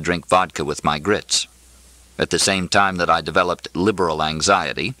began to drink vodka with my grits. At the same time that I developed liberal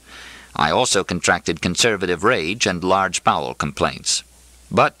anxiety, I also contracted conservative rage and large bowel complaints.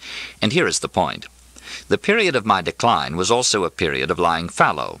 But, and here is the point, the period of my decline was also a period of lying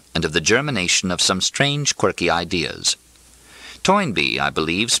fallow and of the germination of some strange, quirky ideas. Toynbee, I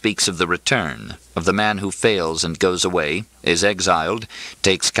believe, speaks of the return, of the man who fails and goes away, is exiled,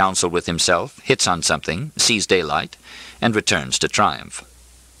 takes counsel with himself, hits on something, sees daylight, and returns to triumph.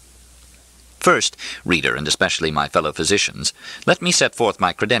 First, reader, and especially my fellow physicians, let me set forth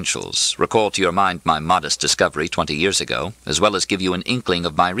my credentials, recall to your mind my modest discovery 20 years ago, as well as give you an inkling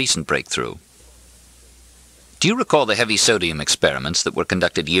of my recent breakthrough. Do you recall the heavy sodium experiments that were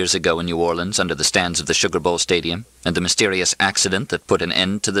conducted years ago in New Orleans under the stands of the Sugar Bowl Stadium, and the mysterious accident that put an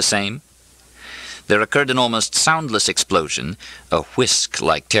end to the same? There occurred an almost soundless explosion, a whisk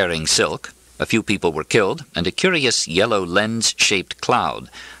like tearing silk. A few people were killed, and a curious yellow lens-shaped cloud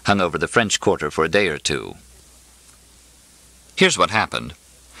hung over the French Quarter for a day or two. Here's what happened.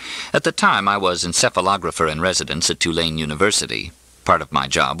 At the time, I was encephalographer in residence at Tulane University. Part of my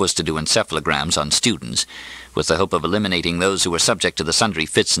job was to do encephalograms on students, with the hope of eliminating those who were subject to the sundry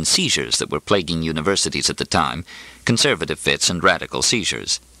fits and seizures that were plaguing universities at the time, conservative fits and radical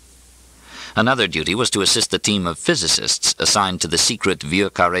seizures. Another duty was to assist the team of physicists assigned to the secret Vieux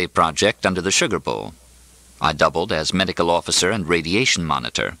Carré project under the Sugar Bowl. I doubled as medical officer and radiation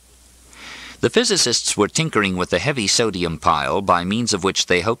monitor. The physicists were tinkering with the heavy sodium pile by means of which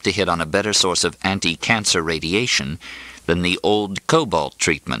they hoped to hit on a better source of anti-cancer radiation than the old cobalt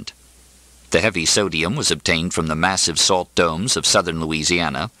treatment. The heavy sodium was obtained from the massive salt domes of southern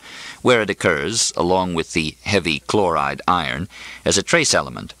Louisiana, where it occurs, along with the heavy chloride iron, as a trace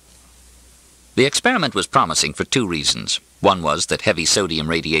element. The experiment was promising for two reasons. One was that heavy sodium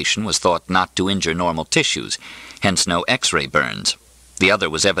radiation was thought not to injure normal tissues, hence no X-ray burns. The other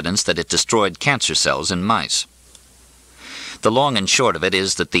was evidence that it destroyed cancer cells in mice. The long and short of it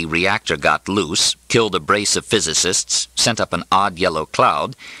is that the reactor got loose, killed a brace of physicists, sent up an odd yellow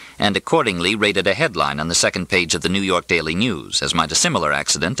cloud, and accordingly rated a headline on the second page of the New York Daily News, as might a similar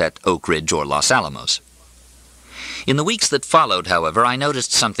accident at Oak Ridge or Los Alamos. In the weeks that followed, however, I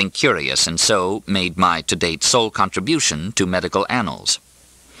noticed something curious, and so made my to-date sole contribution to medical annals.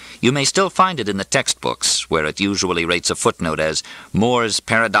 You may still find it in the textbooks, where it usually rates a footnote as Moore's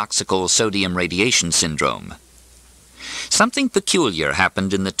paradoxical sodium radiation syndrome. Something peculiar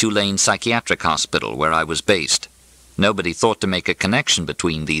happened in the Tulane Psychiatric Hospital, where I was based. Nobody thought to make a connection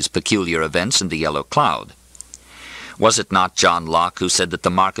between these peculiar events and the yellow cloud. Was it not John Locke who said that the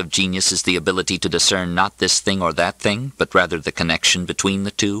mark of genius is the ability to discern not this thing or that thing, but rather the connection between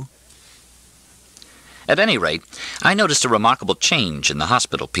the two? At any rate, I noticed a remarkable change in the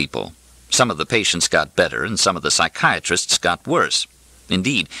hospital people. Some of the patients got better, and some of the psychiatrists got worse.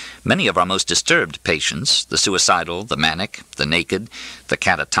 Indeed, many of our most disturbed patients, the suicidal, the manic, the naked, the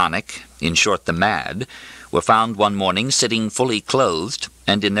catatonic, in short, the mad, were found one morning sitting fully clothed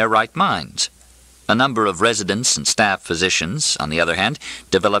and in their right minds. A number of residents and staff physicians, on the other hand,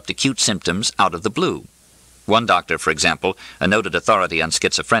 developed acute symptoms out of the blue. One doctor, for example, a noted authority on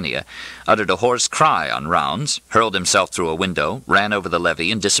schizophrenia, uttered a hoarse cry on rounds, hurled himself through a window, ran over the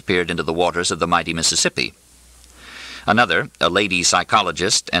levee, and disappeared into the waters of the mighty Mississippi. Another, a lady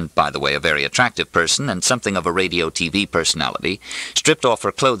psychologist, and by the way a very attractive person and something of a radio-TV personality, stripped off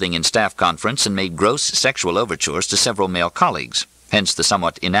her clothing in staff conference and made gross sexual overtures to several male colleagues, hence the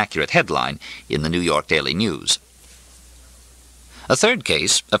somewhat inaccurate headline in the New York Daily News. A third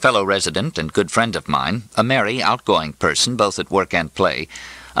case, a fellow resident and good friend of mine, a merry, outgoing person both at work and play,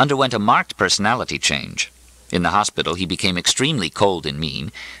 underwent a marked personality change. In the hospital he became extremely cold and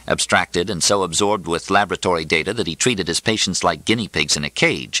mean, abstracted and so absorbed with laboratory data that he treated his patients like guinea pigs in a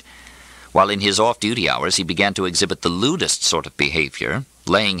cage. While in his off-duty hours he began to exhibit the lewdest sort of behavior,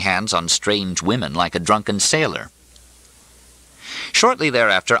 laying hands on strange women like a drunken sailor. Shortly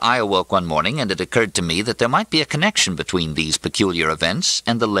thereafter I awoke one morning, and it occurred to me that there might be a connection between these peculiar events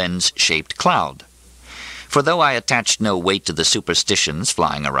and the lens-shaped cloud. For though I attached no weight to the superstitions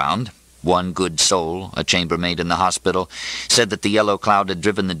flying around, one good soul, a chambermaid in the hospital, said that the yellow cloud had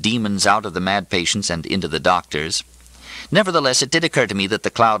driven the demons out of the mad patients and into the doctors. Nevertheless, it did occur to me that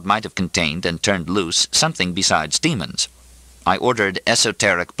the cloud might have contained and turned loose something besides demons. I ordered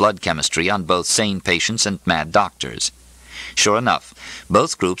esoteric blood chemistry on both sane patients and mad doctors. Sure enough,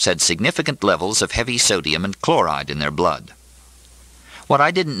 both groups had significant levels of heavy sodium and chloride in their blood. What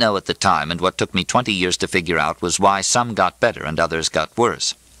I didn't know at the time, and what took me 20 years to figure out, was why some got better and others got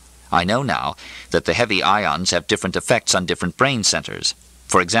worse. I know now that the heavy ions have different effects on different brain centers.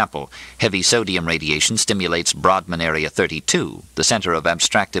 For example, heavy sodium radiation stimulates Brodmann Area 32, the center of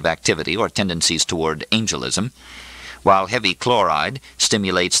abstractive activity or tendencies toward angelism, while heavy chloride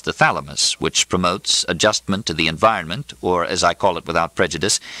stimulates the thalamus, which promotes adjustment to the environment, or, as I call it without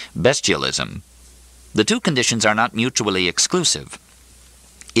prejudice, bestialism. The two conditions are not mutually exclusive.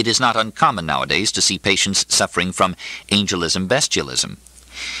 It is not uncommon nowadays to see patients suffering from angelism-bestialism.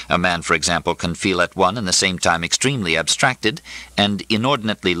 A man, for example, can feel at one and the same time extremely abstracted and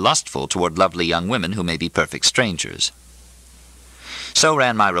inordinately lustful toward lovely young women who may be perfect strangers. So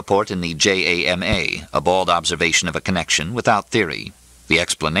ran my report in the JAMA, a bald observation of a connection without theory. The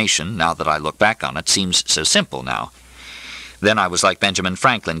explanation, now that I look back on it, seems so simple now. Then I was like Benjamin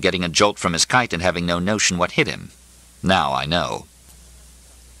Franklin getting a jolt from his kite and having no notion what hit him. Now I know.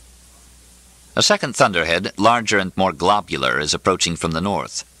 A second thunderhead, larger and more globular, is approaching from the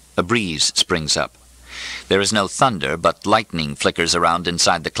north. A breeze springs up. There is no thunder, but lightning flickers around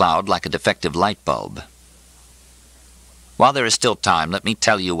inside the cloud like a defective light bulb. While there is still time, let me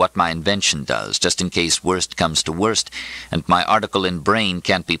tell you what my invention does, just in case worst comes to worst, and my article in Brain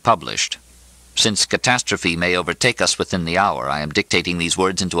can't be published. Since catastrophe may overtake us within the hour, I am dictating these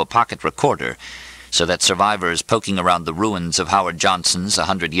words into a pocket recorder, so that survivors poking around the ruins of Howard Johnson's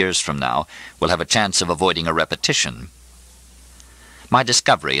 100 years from now will have a chance of avoiding a repetition. My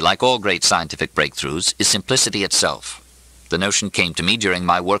discovery, like all great scientific breakthroughs, is simplicity itself. The notion came to me during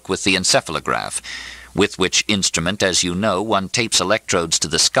my work with the encephalograph, with which instrument, as you know, one tapes electrodes to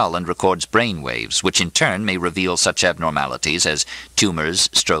the skull and records brain waves, which in turn may reveal such abnormalities as tumors,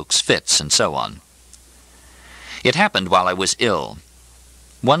 strokes, fits, and so on. It happened while I was ill.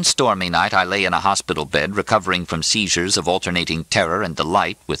 One stormy night I lay in a hospital bed, recovering from seizures of alternating terror and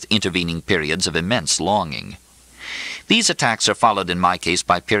delight with intervening periods of immense longing. These attacks are followed in my case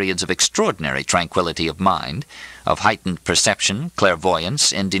by periods of extraordinary tranquility of mind, of heightened perception,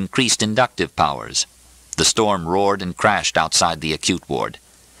 clairvoyance, and increased inductive powers. The storm roared and crashed outside the acute ward.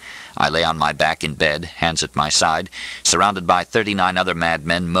 I lay on my back in bed, hands at my side, surrounded by 39 other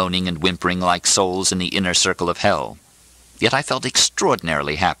madmen moaning and whimpering like souls in the inner circle of hell. Yet I felt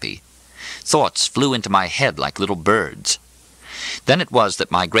extraordinarily happy. Thoughts flew into my head like little birds. Then it was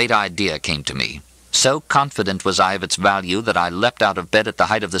that my great idea came to me. So confident was I of its value that I leapt out of bed at the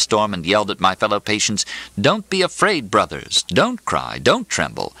height of the storm and yelled at my fellow patients, "Don't be afraid, brothers. Don't cry. Don't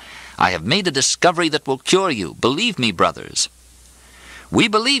tremble. I have made a discovery that will cure you. Believe me, brothers." "We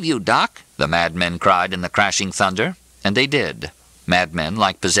believe you, Doc," the madmen cried in the crashing thunder. And they did. Madmen,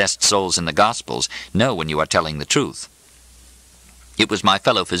 like possessed souls in the Gospels, know when you are telling the truth. It was my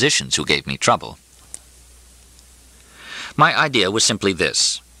fellow physicians who gave me trouble. My idea was simply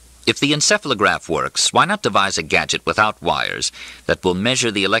this. If the encephalograph works, why not devise a gadget without wires that will measure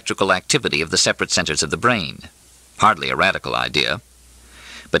the electrical activity of the separate centers of the brain? Hardly a radical idea.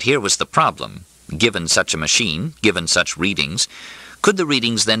 But here was the problem. Given such a machine, given such readings, could the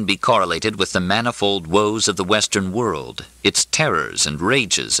readings then be correlated with the manifold woes of the Western world, its terrors and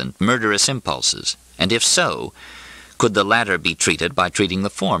rages and murderous impulses? And if so, could the latter be treated by treating the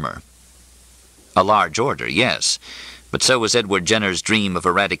former? A large order, yes. But so was Edward Jenner's dream of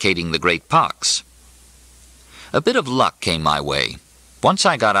eradicating the great pox. A bit of luck came my way. Once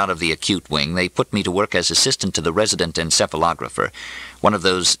I got out of the acute wing, they put me to work as assistant to the resident encephalographer, one of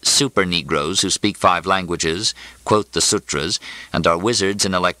those super Negroes who speak 5 languages, quote the sutras, and are wizards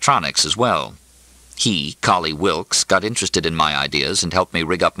in electronics as well. He, Collie Wilkes, got interested in my ideas and helped me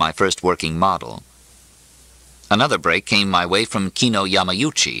rig up my first working model. Another break came my way from Kino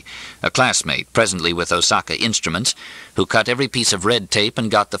Yamayuchi, a classmate presently with Osaka Instruments, who cut every piece of red tape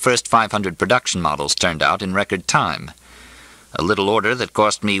and got the first 500 production models turned out in record time. A little order that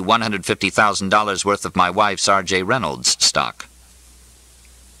cost me $150,000 worth of my wife's R.J. Reynolds stock.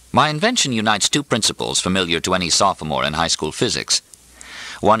 My invention unites 2 principles familiar to any sophomore in high school physics.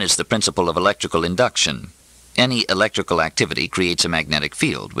 One is the principle of electrical induction. Any electrical activity creates a magnetic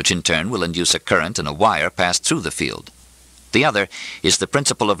field, which in turn will induce a current and a wire passed through the field. The other is the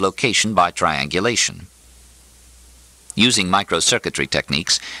principle of location by triangulation. Using microcircuitry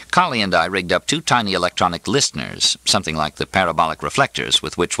techniques, Collie and I rigged up 2 tiny electronic listeners, something like the parabolic reflectors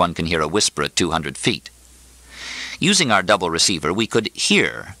with which one can hear a whisper at 200 feet. Using our double receiver, we could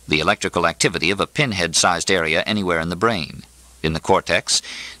hear the electrical activity of a pinhead-sized area anywhere in the brain. In the cortex,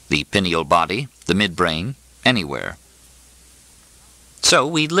 the pineal body, the midbrain, anywhere. So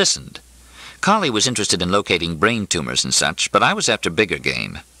we listened. Collie was interested in locating brain tumors and such, but I was after bigger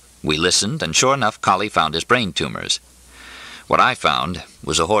game. We listened, and sure enough, Collie found his brain tumors. What I found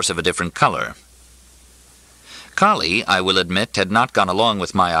was a horse of a different color. Collie, I will admit, had not gone along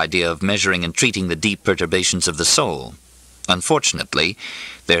with my idea of measuring and treating the deep perturbations of the soul. Unfortunately,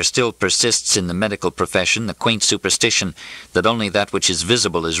 there still persists in the medical profession the quaint superstition that only that which is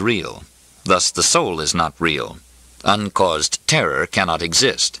visible is real. Thus the soul is not real. Uncaused terror cannot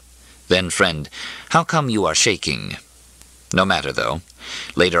exist. Then, friend, how come you are shaking? No matter, though.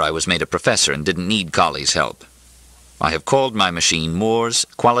 Later I was made a professor and didn't need Collie's help. I have called my machine Moore's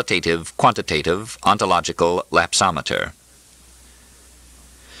Qualitative Quantitative Ontological Lapsometer.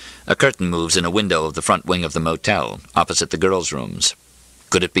 A curtain moves in a window of the front wing of the motel, opposite the girls' rooms.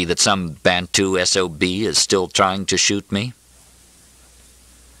 Could it be that some Bantu SOB is still trying to shoot me?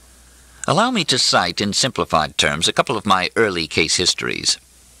 Allow me to cite in simplified terms a couple of my early case histories.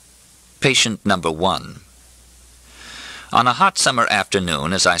 Patient number 1. On a hot summer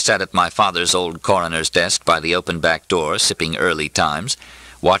afternoon, as I sat at my father's old coroner's desk by the open back door, sipping early times,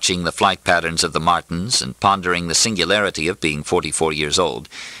 watching the flight patterns of the martins and pondering the singularity of being 44 years old,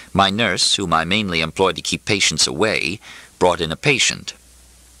 my nurse, whom I mainly employed to keep patients away, brought in a patient.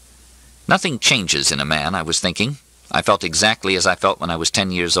 Nothing changes in a man, I was thinking. I felt exactly as I felt when I was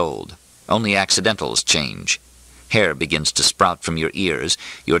 10 years old. Only accidentals change. Hair begins to sprout from your ears,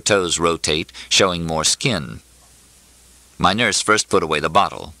 your toes rotate, showing more skin. My nurse first put away the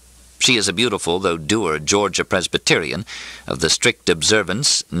bottle. She is a beautiful, though dour, Georgia Presbyterian of the strict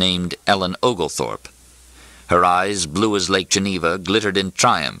observance named Ellen Oglethorpe. Her eyes, blue as Lake Geneva, glittered in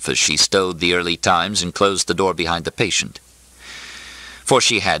triumph as she stowed the early Times and closed the door behind the patient. For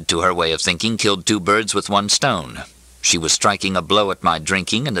she had, to her way of thinking, killed 2 birds with 1 stone. She was striking a blow at my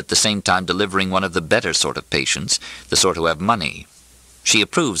drinking and at the same time delivering one of the better sort of patients, the sort who have money. She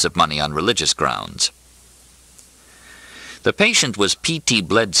approves of money on religious grounds. The patient was P.T.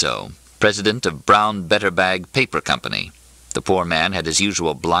 Bledsoe, president of Brown Better Bag Paper Company. The poor man had his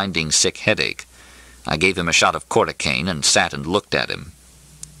usual blinding sick headache. I gave him a shot of corticaine and sat and looked at him.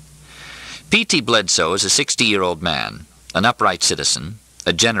 P.T. Bledsoe is a 60-year-old man, an upright citizen,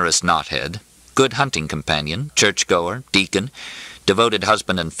 a generous knothead, good hunting companion, churchgoer, deacon, devoted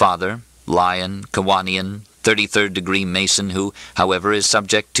husband and father, lion, Kiwanian, 33rd-degree Mason who, however, is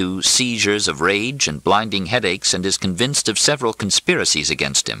subject to seizures of rage and blinding headaches and is convinced of several conspiracies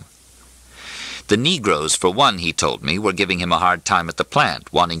against him. The Negroes, for one, he told me, were giving him a hard time at the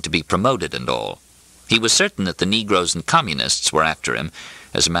plant, wanting to be promoted and all. He was certain that the Negroes and Communists were after him.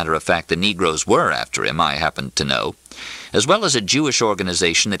 As a matter of fact, the Negroes were after him, I happened to know, as well as a Jewish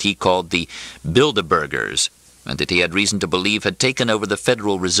organization that he called the Bilderbergers, and that he had reason to believe had taken over the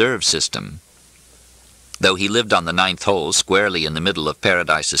Federal Reserve System. Though he lived on the 9th hole, squarely in the middle of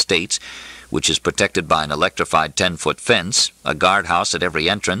Paradise Estates, which is protected by an electrified 10-foot fence, a guardhouse at every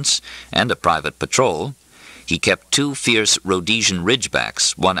entrance, and a private patrol, he kept 2 fierce Rhodesian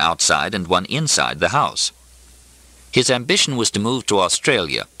Ridgebacks, one outside and one inside the house. His ambition was to move to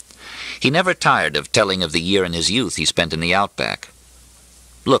Australia. He never tired of telling of the year in his youth he spent in the outback.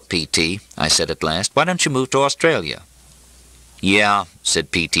 "Look, P.T.," I said at last, "why don't you move to Australia?" "Yeah,"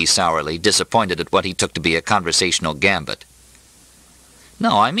 said P.T. sourly, disappointed at what he took to be a conversational gambit.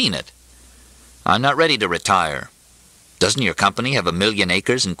 "No, I mean it. I'm not ready to retire. Doesn't your company have 1,000,000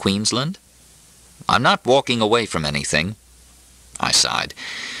 acres in Queensland? I'm not walking away from anything." I sighed.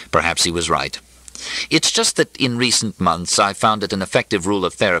 Perhaps he was right. It's just that in recent months I found it an effective rule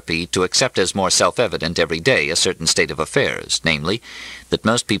of therapy to accept as more self-evident every day a certain state of affairs, namely, that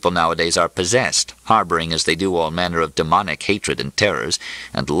most people nowadays are possessed, harboring as they do all manner of demonic hatred and terrors,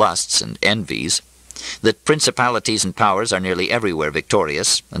 and lusts and envies, that principalities and powers are nearly everywhere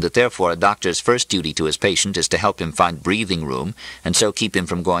victorious, and that therefore a doctor's first duty to his patient is to help him find breathing room and so keep him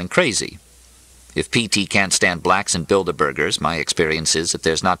from going crazy. If P.T. can't stand blacks and Bilderbergers, my experience is that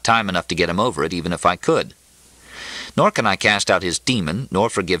there's not time enough to get him over it, even if I could. Nor can I cast out his demon, nor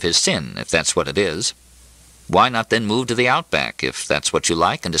forgive his sin, if that's what it is. Why not then move to the outback, if that's what you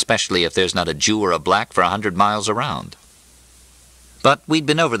like, and especially if there's not a Jew or a black for 100 miles around? But we'd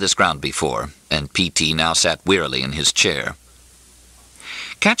been over this ground before, and P.T. now sat wearily in his chair.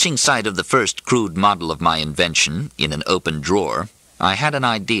 Catching sight of the first crude model of my invention in an open drawer, I had an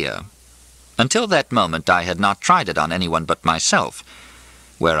idea. Until that moment I had not tried it on anyone but myself,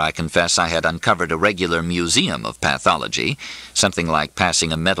 where I confess I had uncovered a regular museum of pathology, something like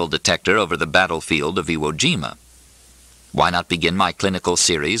passing a metal detector over the battlefield of Iwo Jima. Why not begin my clinical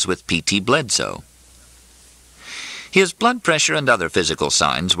series with P.T. Bledsoe? His blood pressure and other physical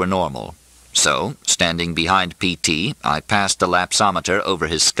signs were normal, so, standing behind P.T., I passed the lapsometer over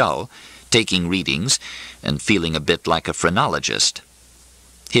his skull, taking readings and feeling a bit like a phrenologist.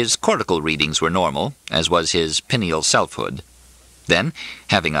 His cortical readings were normal, as was his pineal selfhood. Then,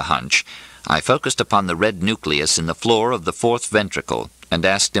 having a hunch, I focused upon the red nucleus in the floor of the 4th ventricle and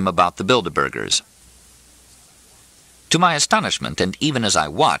asked him about the Bilderbergers. To my astonishment, and even as I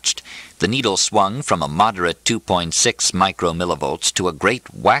watched, the needle swung from a moderate 2.6 micromillivolts to a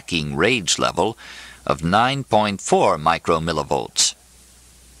great whacking rage level of 9.4 micromillivolts.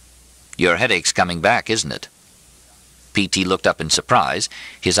 "Your headache's coming back, isn't it?" P.T. looked up in surprise,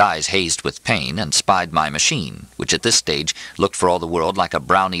 his eyes hazed with pain, and spied my machine, which at this stage looked for all the world like a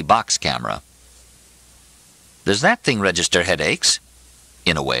Brownie box camera. "Does that thing register headaches?"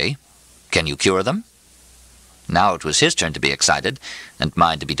 "In a way. Can you cure them?" Now it was his turn to be excited, and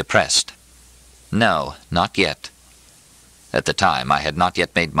mine to be depressed. "No, not yet." At the time, I had not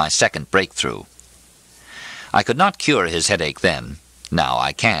yet made my second breakthrough. I could not cure his headache then. Now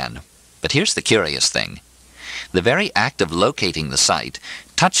I can. But here's the curious thing. The very act of locating the site,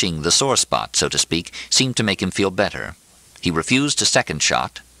 touching the sore spot, so to speak, seemed to make him feel better. He refused a second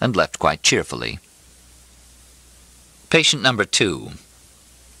shot and left quite cheerfully. Patient number 2.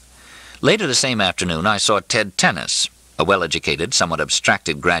 Later the same afternoon I saw Ted Tennis, a well-educated, somewhat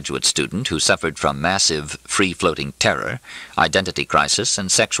abstracted graduate student who suffered from massive, free-floating terror, identity crisis,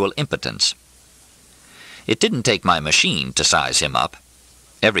 and sexual impotence. It didn't take my machine to size him up.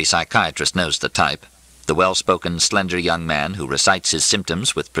 Every psychiatrist knows the type. The well-spoken, slender young man who recites his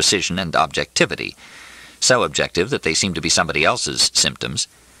symptoms with precision and objectivity, so objective that they seem to be somebody else's symptoms,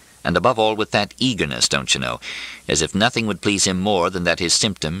 And above all with that eagerness, don't you know, as if nothing would please him more than that his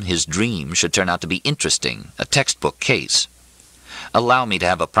symptom, his dream, should turn out to be interesting, a textbook case. "Allow me to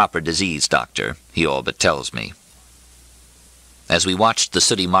have a proper disease, doctor," he all but tells me. As we watched the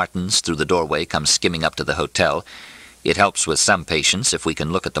sooty martins through the doorway come skimming up to the hotel, it helps with some patients if we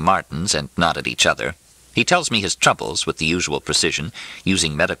can look at the martins and not at each other. He tells me his troubles with the usual precision,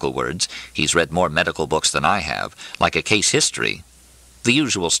 using medical words. He's read more medical books than I have, like a case history. The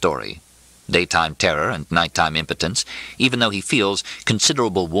usual story. Daytime terror and nighttime impotence, even though he feels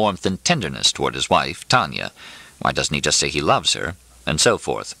considerable warmth and tenderness toward his wife, Tanya. Why doesn't he just say he loves her? And so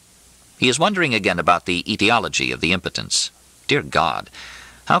forth. He is wondering again about the etiology of the impotence. Dear God,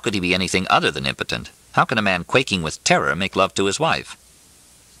 how could he be anything other than impotent? How can a man quaking with terror make love to his wife?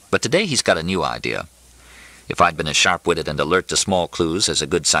 But today he's got a new idea. If I'd been as sharp-witted and alert to small clues as a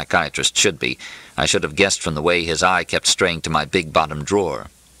good psychiatrist should be, I should have guessed from the way his eye kept straying to my big bottom drawer.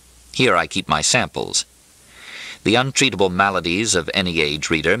 Here I keep my samples. The untreatable maladies of any age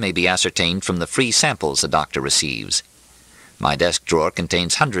reader may be ascertained from the free samples a doctor receives. My desk drawer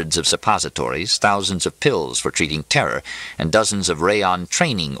contains hundreds of suppositories, thousands of pills for treating terror, and dozens of rayon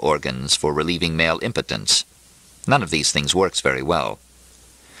training organs for relieving male impotence. None of these things works very well.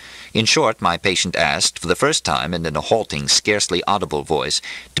 In short, my patient asked, for the first time and in a halting, scarcely audible voice,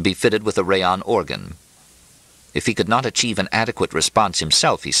 to be fitted with a rayon organ. If he could not achieve an adequate response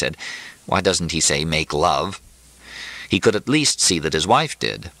himself, he said, why doesn't he say make love? He could at least see that his wife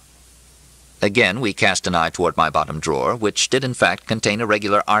did. Again we cast an eye toward my bottom drawer, which did in fact contain a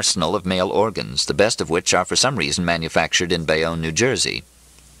regular arsenal of male organs, the best of which are for some reason manufactured in Bayonne, New Jersey.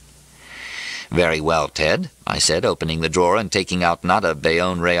 "Very well, Ted," I said, opening the drawer and taking out not a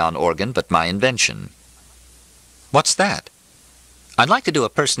Bayonne rayon organ, but my invention. "What's that?" "I'd like to do a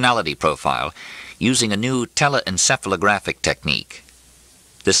personality profile using a new teleencephalographic technique."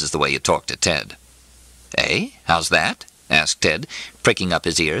 This is the way you talk to Ted. "Eh? How's that?" asked Ted, pricking up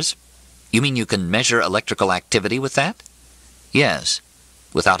his ears. "You mean you can measure electrical activity with that?" "Yes."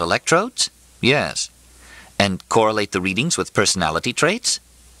 "Without electrodes?" "Yes." "And correlate the readings with personality traits?"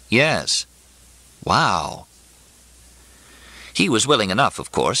 "Yes." "Wow." He was willing enough,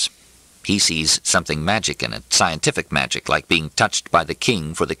 of course. He sees something magic in it, scientific magic, like being touched by the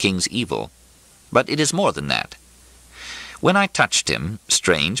king for the king's evil. But it is more than that. When I touched him,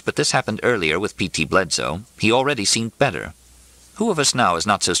 strange, but this happened earlier with P.T. Bledsoe, he already seemed better. Who of us now is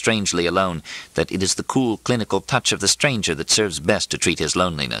not so strangely alone that it is the cool, clinical touch of the stranger that serves best to treat his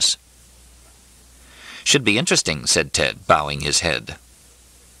loneliness? "Should be interesting," said Ted, bowing his head.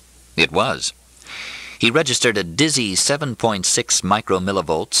 It was. He registered a dizzy 7.6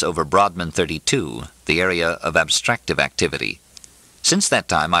 micromillivolts over Brodmann 32, the area of abstractive activity. Since that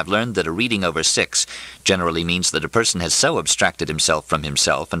time, I've learned that a reading over 6 generally means that a person has so abstracted himself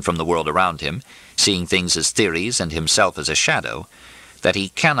and from the world around him, seeing things as theories and himself as a shadow, that he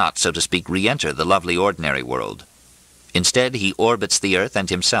cannot, so to speak, re-enter the lovely ordinary world. Instead, he orbits the earth and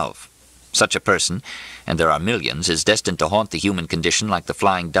himself. Such a person, and there are millions, is destined to haunt the human condition like the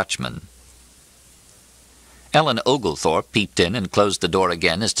Flying Dutchman. Ellen Oglethorpe peeped in and closed the door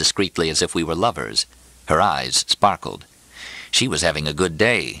again as discreetly as if we were lovers. Her eyes sparkled. She was having a good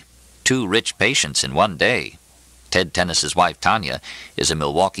day. 2 rich patients in one day. Ted Tennis's wife, Tanya, is a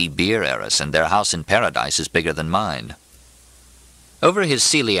Milwaukee beer heiress, and their house in paradise is bigger than mine. Over his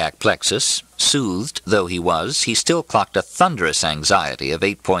celiac plexus, soothed though he was, he still clocked a thunderous anxiety of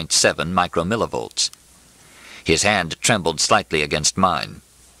 8.7 micromillivolts. His hand trembled slightly against mine,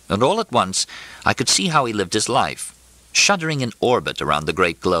 and all at once I could see how he lived his life, shuddering in orbit around the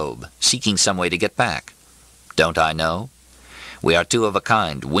great globe, seeking some way to get back. Don't I know? We are 2 of a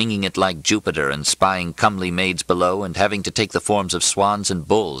kind, winging it like Jupiter and spying comely maids below and having to take the forms of swans and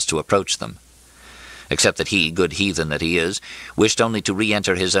bulls to approach them. Except that he, good heathen that he is, wished only to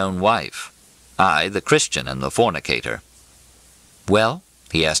re-enter his own wife. I, the Christian and the fornicator. "Well?"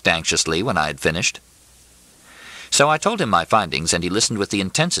 he asked anxiously when I had finished. So I told him my findings, and he listened with the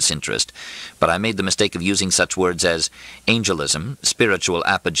intensest interest, but I made the mistake of using such words as angelism, spiritual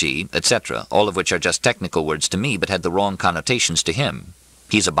apogee, etc., all of which are just technical words to me, but had the wrong connotations to him.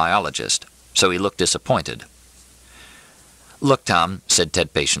 He's a biologist, so he looked disappointed. "Look, Tom," said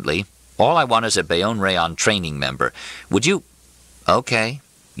Ted patiently, "all I want is a Bayonne Rayon training member. Would you—" "Okay,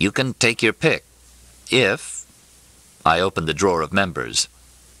 you can take your pick. If—" I opened the drawer of members.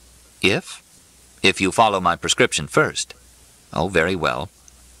 "If?" "If you follow my prescription first." "Oh, very well."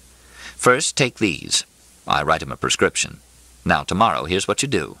 "First, take these." I write him a prescription. "Now, tomorrow, here's what you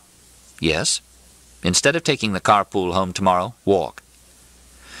do." "Yes?" "Instead of taking the carpool home tomorrow, walk."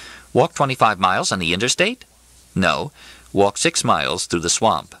 "Walk 25 miles on the interstate?" "No, walk 6 miles through the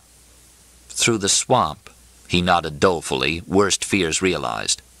swamp. Through the swamp. He nodded dolefully, worst fears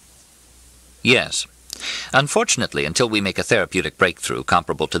realized. Yes. Unfortunately, until we make a therapeutic breakthrough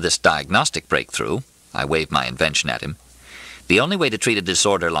comparable to this diagnostic breakthrough, I waved my invention at him, the only way to treat a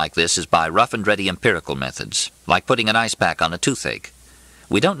disorder like this is by rough-and-ready empirical methods, like putting an ice pack on a toothache.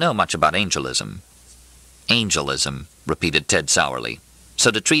 We don't know much about angelism. Angelism, repeated Ted sourly. So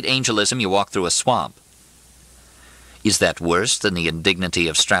to treat angelism, you walk through a swamp. Is that worse than the indignity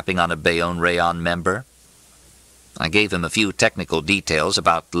of strapping on a Bayonne rayon member? I gave him a few technical details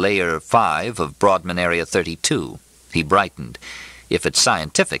about Layer 5 of Broadman Area 32. He brightened. If it's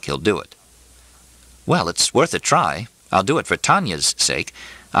scientific, he'll do it. Well, it's worth a try. I'll do it for Tanya's sake.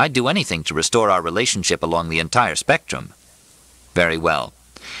 I'd do anything to restore our relationship along the entire spectrum. Very well.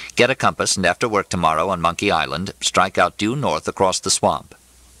 Get a compass, and after work tomorrow on Monkey Island, strike out due north across the swamp.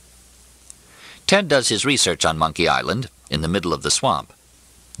 Ted does his research on Monkey Island, in the middle of the swamp.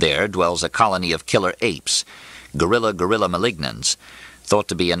 There dwells a colony of killer apes, gorilla malignans, thought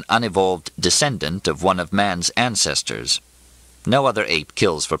to be an unevolved descendant of one of man's ancestors. No other ape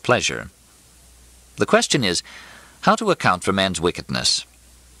kills for pleasure. The question is, how to account for man's wickedness?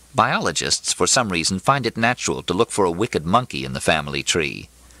 Biologists, for some reason, find it natural to look for a wicked monkey in the family tree.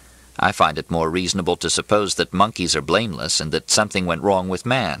 I find it more reasonable to suppose that monkeys are blameless and that something went wrong with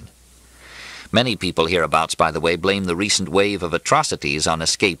man. Many people hereabouts, by the way, blame the recent wave of atrocities on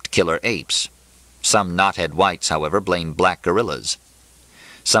escaped killer apes. Some knothead whites, however, blame black gorillas.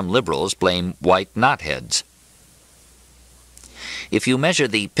 Some liberals blame white knotheads. If you measure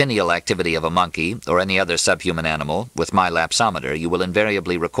the pineal activity of a monkey or any other subhuman animal with my lapsometer, you will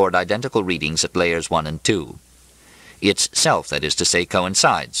invariably record identical readings at layers 1 and 2. Its self, that is to say,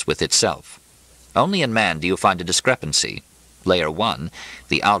 coincides with itself. Only in man do you find a discrepancy. Layer 1,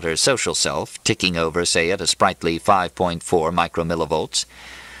 the outer social self, ticking over, say, at a sprightly 5.4 micromillivolts,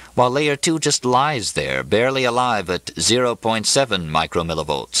 while Layer 2 just lies there, barely alive at 0.7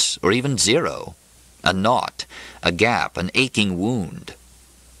 micromillivolts, or even 0. A naught, a gap, an aching wound.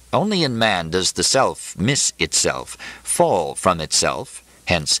 Only in man does the self miss itself, fall from itself,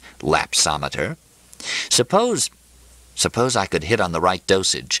 hence lapsometer. Suppose I could hit on the right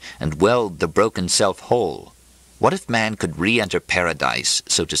dosage and weld the broken self whole. What if man could re-enter paradise,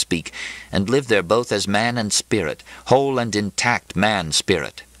 so to speak, and live there both as man and spirit, whole and intact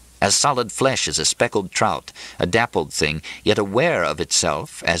man-spirit, as solid flesh as a speckled trout, a dappled thing, yet aware of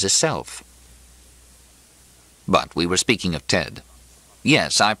itself as a self? But we were speaking of Ted.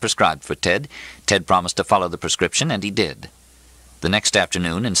 Yes, I prescribed for Ted. Ted promised to follow the prescription, and he did. The next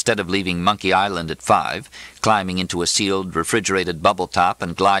afternoon, instead of leaving Monkey Island at 5, climbing into a sealed, refrigerated bubble top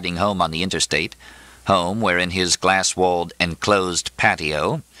and gliding home on the interstate, home where in his glass-walled, enclosed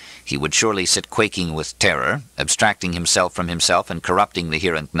patio he would surely sit quaking with terror, abstracting himself from himself and corrupting the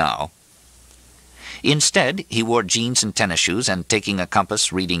here and now. Instead, he wore jeans and tennis shoes and, taking a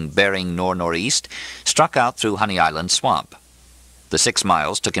compass reading bearing nor-northeast, struck out through Honey Island Swamp. The 6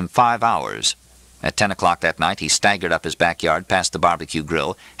 miles took him 5 hours. At 10 o'clock that night he staggered up his backyard past the barbecue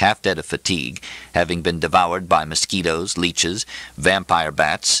grill, half dead of fatigue, having been devoured by mosquitoes, leeches, vampire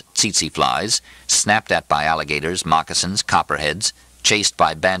bats, tsetse flies, snapped at by alligators, moccasins, copperheads, chased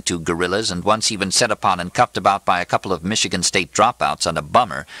by Bantu gorillas, and once even set upon and cuffed about by a couple of Michigan State dropouts on a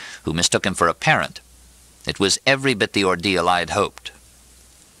bummer who mistook him for a parent. It was every bit the ordeal I had hoped.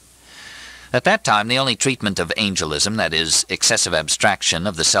 At that time, the only treatment of angelism, that is, excessive abstraction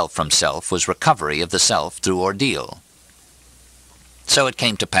of the self from self, was recovery of the self through ordeal. So it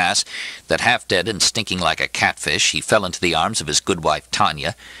came to pass that, half dead and stinking like a catfish, he fell into the arms of his good wife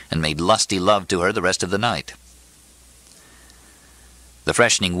Tanya and made lusty love to her the rest of the night. The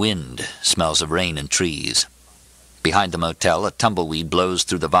freshening wind smells of rain and trees. Behind the motel, a tumbleweed blows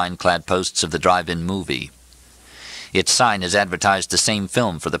through the vine-clad posts of the drive-in movie. Its sign has advertised the same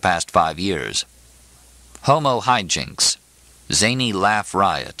film for the past 5 years. Homo hijinks. Zany laugh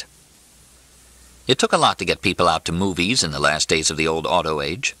riot. It took a lot to get people out to movies in the last days of the old auto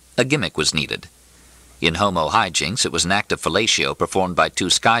age. A gimmick was needed. In Homo hijinks, it was an act of fellatio performed by 2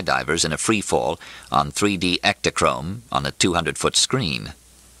 skydivers in a free fall on 3D ectochrome on a 200-foot screen.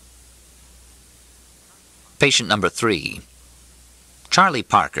 Patient number 3. Charlie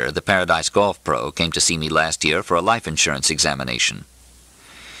Parker, the Paradise Golf Pro, came to see me last year for a life insurance examination.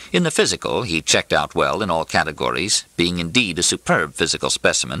 In the physical, he checked out well in all categories, being indeed a superb physical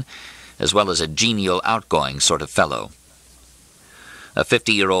specimen, as well as a genial, outgoing sort of fellow. A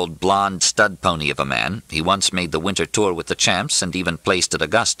 50-year-old blonde stud pony of a man, he once made the winter tour with the champs and even placed at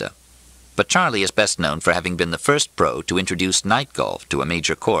Augusta. But Charlie is best known for having been the first pro to introduce night golf to a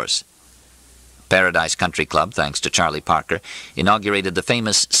major course. Paradise Country Club, thanks to Charlie Parker, inaugurated the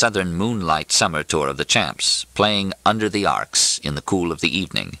famous Southern Moonlight Summer Tour of the Champs, playing under the arcs in the cool of the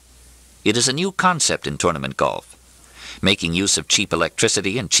evening. It is a new concept in tournament golf. Making use of cheap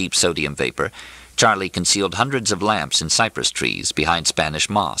electricity and cheap sodium vapor, Charlie concealed hundreds of lamps in cypress trees behind Spanish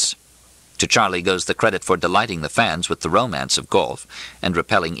moss. To Charlie goes the credit for delighting the fans with the romance of golf and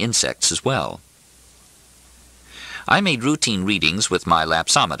repelling insects as well. I made routine readings with my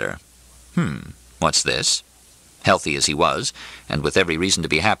lapsometer. What's this? Healthy as he was, and with every reason to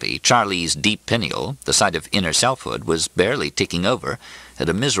be happy, Charlie's deep pineal, the site of inner selfhood, was barely ticking over at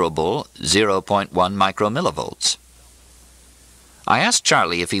a miserable 0.1 micromillivolts. I asked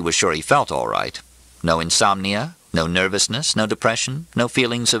Charlie if he was sure he felt all right. No insomnia, no nervousness, no depression, no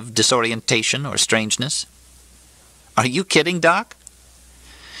feelings of disorientation or strangeness. "Are you kidding, Doc?"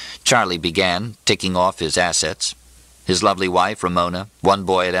 Charlie began, ticking off his assets. His lovely wife, Ramona, one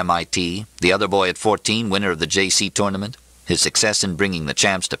boy at MIT, the other boy at 14, winner of the JC tournament, his success in bringing the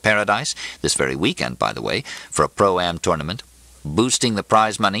Champs to Paradise, this very weekend, by the way, for a Pro-Am tournament, boosting the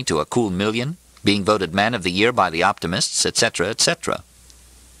prize money to a cool $1 million, being voted Man of the Year by the optimists, etc., etc.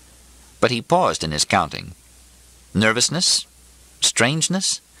 But he paused in his counting. Nervousness?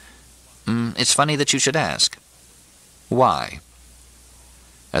 Strangeness? It's funny that you should ask. Why?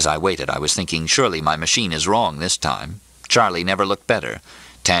 As I waited, I was thinking, surely my machine is wrong this time. Charlie never looked better.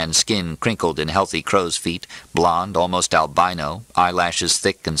 Tan skin crinkled in healthy crow's feet, blonde, almost albino, eyelashes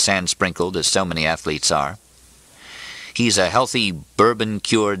thick and sand-sprinkled as so many athletes are. He's a healthy,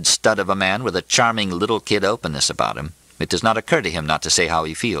 bourbon-cured stud of a man with a charming little kid openness about him. It does not occur to him not to say how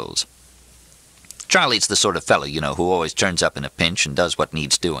he feels. Charlie's the sort of fellow, you know, who always turns up in a pinch and does what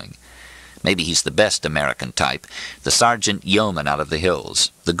needs doing. Maybe he's the best American type, the sergeant yeoman out of the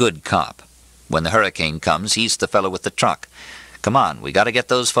hills, the good cop. When the hurricane comes, he's the fellow with the truck. Come on, we got to get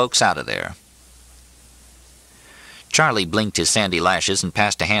those folks out of there. Charlie blinked his sandy lashes and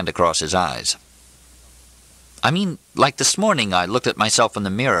passed a hand across his eyes. I mean, like this morning I looked at myself in the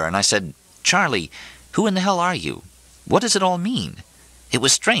mirror and I said, "Charlie, who in the hell are you? What does it all mean?" It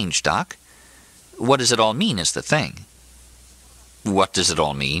was strange, Doc. What does it all mean is the thing. What does it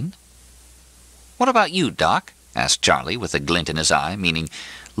all mean? What about you, Doc? Asked Charlie with a glint in his eye, meaning,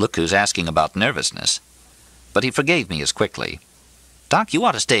 look who's asking about nervousness. But he forgave me as quickly. Doc, you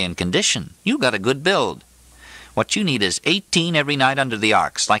ought to stay in condition. You got a good build. What you need is 18 every night under the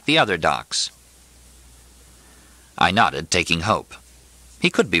arcs, like the other docs. I nodded, taking hope.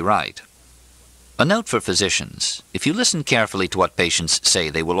 He could be right. A note for physicians. If you listen carefully to what patients say,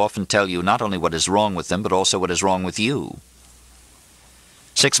 they will often tell you not only what is wrong with them, but also what is wrong with you.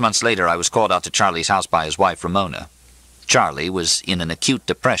 6 months later, I was called out to Charlie's house by his wife, Ramona. Charlie was in an acute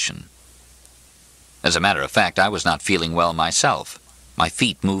depression. As a matter of fact, I was not feeling well myself. My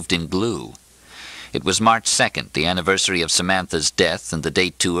feet moved in glue. It was March 2nd, the anniversary of Samantha's death and the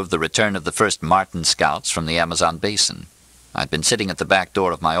day, too, of the return of the first Martin Scouts from the Amazon basin. I'd been sitting at the back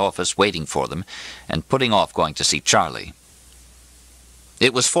door of my office waiting for them and putting off going to see Charlie.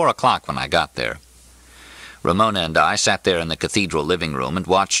 It was 4 o'clock when I got there. Ramona and I sat there in the cathedral living room and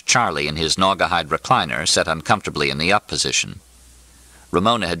watched Charlie in his naugahyde recliner set uncomfortably in the up position.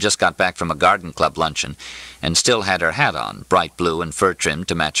 Ramona had just got back from a garden club luncheon and still had her hat on, bright blue and fur-trimmed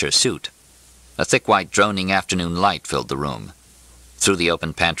to match her suit. A thick white droning afternoon light filled the room. Through the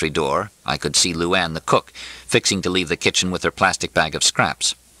open pantry door, I could see Luann, the cook, fixing to leave the kitchen with her plastic bag of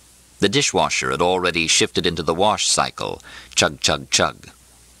scraps. The dishwasher had already shifted into the wash cycle. Chug, chug, chug.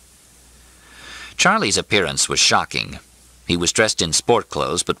 Charlie's appearance was shocking. He was dressed in sport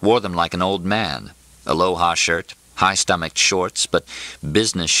clothes, but wore them like an old man. Aloha shirt, high-stomached shorts, but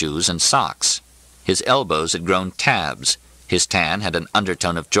business shoes and socks. His elbows had grown tabs. His tan had an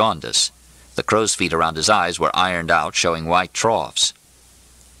undertone of jaundice. The crow's feet around his eyes were ironed out, showing white troughs.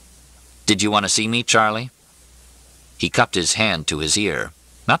 "Did you want to see me, Charlie?" He cupped his hand to his ear.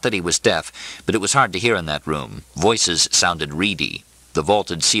 Not that he was deaf, but it was hard to hear in that room. Voices sounded reedy. The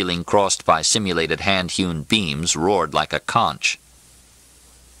vaulted ceiling, crossed by simulated hand-hewn beams, roared like a conch.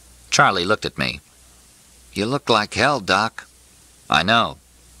 Charlie looked at me. "You look like hell, Doc." "I know."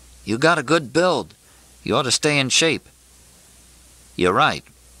 "You got a good build. You ought to stay in shape." "You're right."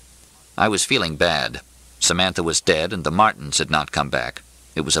 I was feeling bad. Samantha was dead, and the Martins had not come back.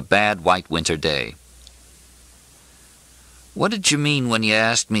 It was a bad white winter day. "What did you mean when you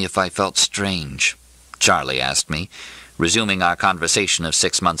asked me if I felt strange?" Charlie asked me, resuming our conversation of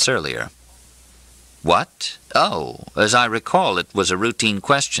 6 months earlier. "What? Oh, as I recall, it was a routine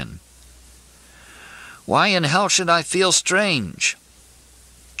question." "Why in hell should I feel strange?"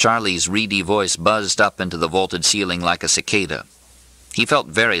 Charlie's reedy voice buzzed up into the vaulted ceiling like a cicada. He felt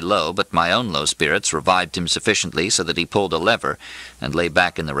very low, but my own low spirits revived him sufficiently so that he pulled a lever and lay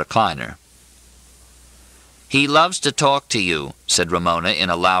back in the recliner. "He loves to talk to you," said Ramona in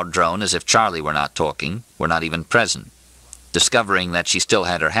a loud drone, as if Charlie were not talking, were not even present. Discovering that she still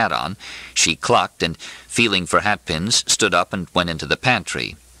had her hat on, she clucked and, feeling for hatpins, stood up and went into the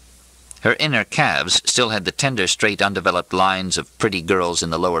pantry. Her inner calves still had the tender, straight, undeveloped lines of pretty girls in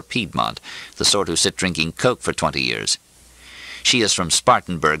the lower Piedmont, the sort who sit drinking Coke for 20 years. She is from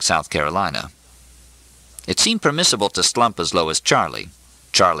Spartanburg, South Carolina. It seemed permissible to slump as low as Charlie.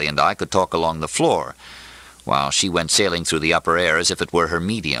 Charlie and I could talk along the floor, while she went sailing through the upper air as if it were her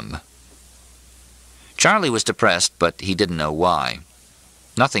medium. Charlie was depressed, but he didn't know why.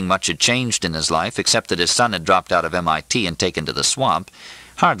 Nothing much had changed in his life, except that his son had dropped out of MIT and taken to the swamp,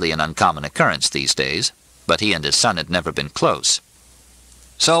 hardly an uncommon occurrence these days, but he and his son had never been close.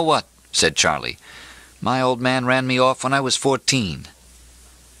 "So what?" said Charlie. "My old man ran me off when I was 14.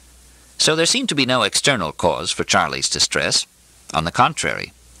 So there seemed to be no external cause for Charlie's distress. On the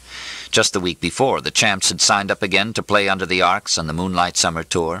contrary. Just the week before, the Champs had signed up again to play under the arcs on the Moonlight Summer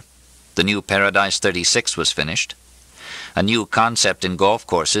Tour. The new Paradise 36 was finished. A new concept in golf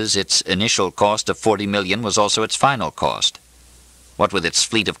courses, its initial cost of $40 million was also its final cost. What with its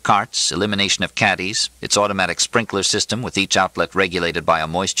fleet of carts, elimination of caddies, its automatic sprinkler system with each outlet regulated by a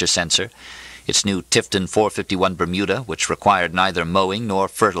moisture sensor, its new Tifton 451 Bermuda, which required neither mowing nor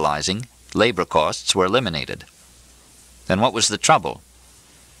fertilizing, labor costs were eliminated. Then what was the trouble?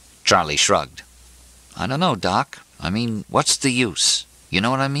 Charlie shrugged. "I don't know, Doc. I mean, what's the use? You know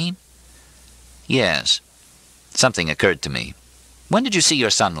what I mean?" "Yes." Something occurred to me. "When did you see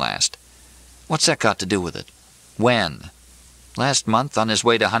your son last?" "What's that got to do with it?" "When?" "Last month, on his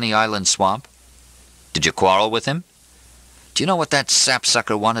way to Honey Island Swamp." "Did you quarrel with him?" "Do you know what that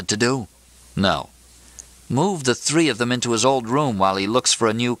sapsucker wanted to do?" "No." "Move the 3 of them into his old room while he looks for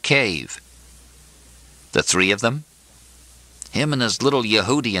a new cave." "The 3 of them?" "Him and his little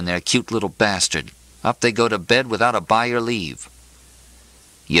Yehudi and their cute little bastard. Up they go to bed without a by your leave."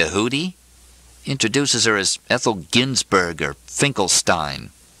 "Yehudi?" "Introduces her as Ethel Ginsburg or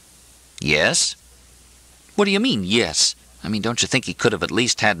Finkelstein." "Yes?" "What do you mean, yes? I mean, don't you think he could have at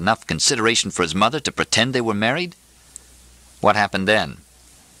least had enough consideration for his mother to pretend they were married?" "What happened then?"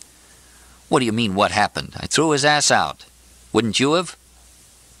 "What do you mean, what happened? I threw his ass out. Wouldn't you have?"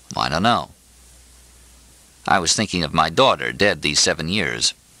 "I don't know." "I was thinking of my daughter, dead these 7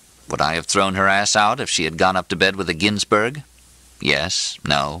 years. Would I have thrown her ass out if she had gone up to bed with a Ginsburg? Yes,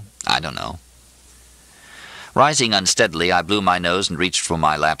 no, I don't know." Rising unsteadily, I blew my nose and reached for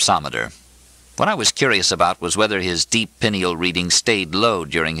my lapsometer. What I was curious about was whether his deep pineal reading stayed low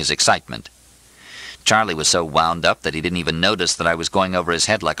during his excitement. Charlie was so wound up that he didn't even notice that I was going over his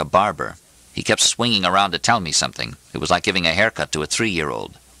head like a barber. He kept swinging around to tell me something. It was like giving a haircut to a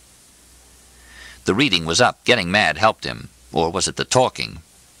 3-year-old. The reading was up. Getting mad helped him. Or was it the talking?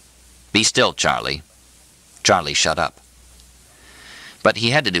 "Be still, Charlie." Charlie shut up. But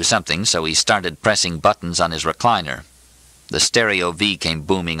he had to do something, so he started pressing buttons on his recliner. The stereo V came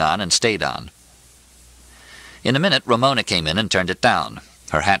booming on and stayed on. In a minute, Ramona came in and turned it down.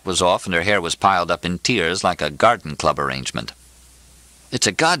 Her hat was off and her hair was piled up in tiers like a garden club arrangement. "It's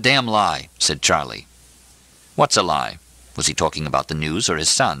a goddamn lie," said Charlie. "What's a lie?" Was he talking about the news or his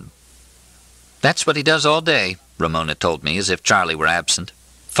son? "That's what he does all day," Ramona told me, as if Charlie were absent.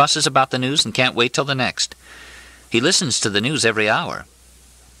 "Fusses about the news and can't wait till the next. He listens to the news every hour."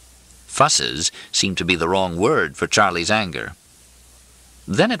 Fusses seemed to be the wrong word for Charlie's anger.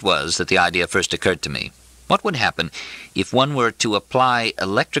 Then it was that the idea first occurred to me. What would happen if one were to apply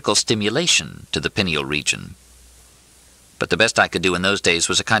electrical stimulation to the pineal region? But the best I could do in those days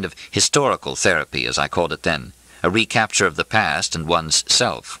was a kind of historical therapy, as I called it then, a recapture of the past and one's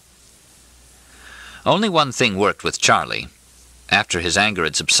self. Only one thing worked with Charlie. After his anger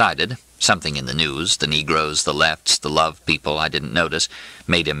had subsided, something in the news, the Negroes, the lefts, the love people I didn't notice,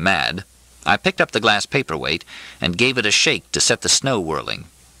 made him mad. I picked up the glass paperweight and gave it a shake to set the snow whirling.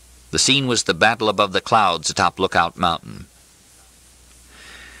 The scene was the battle above the clouds atop Lookout Mountain.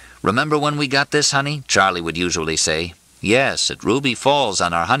 "Remember when we got this, honey?" Charlie would usually say. "Yes, at Ruby Falls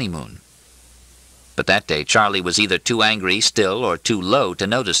on our honeymoon." But that day Charlie was either too angry still or too low to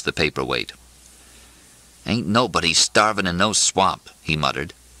notice the paperweight. "Ain't nobody starving in no swamp," he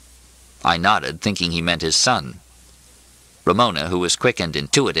muttered. I nodded, thinking he meant his son. Ramona, who was quick and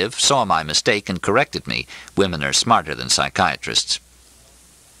intuitive, saw my mistake and corrected me. Women are smarter than psychiatrists.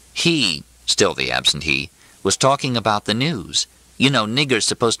 He, still the absent he, was talking about the news. "You know, niggers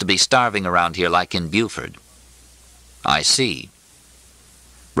supposed to be starving around here like in Buford." "I see."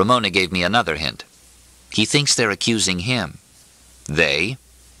 Ramona gave me another hint. "He thinks they're accusing him." They?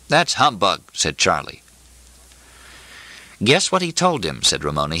 That's humbug, said Charlie. Guess what he told him, said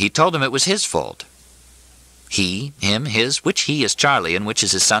Ramona. He told him it was his fault. He, him, his? Which he is Charlie and which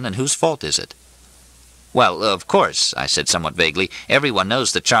is his son, and whose fault is it? Well, of course, I said somewhat vaguely, everyone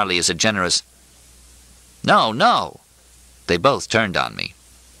knows that Charlie is a generous... No, no! They both turned on me.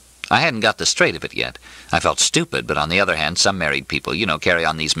 I hadn't got the straight of it yet. I felt stupid, but on the other hand, some married people, you know, carry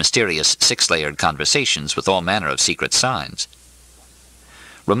on these mysterious six-layered conversations with all manner of secret signs.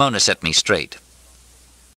 Ramona set me straight.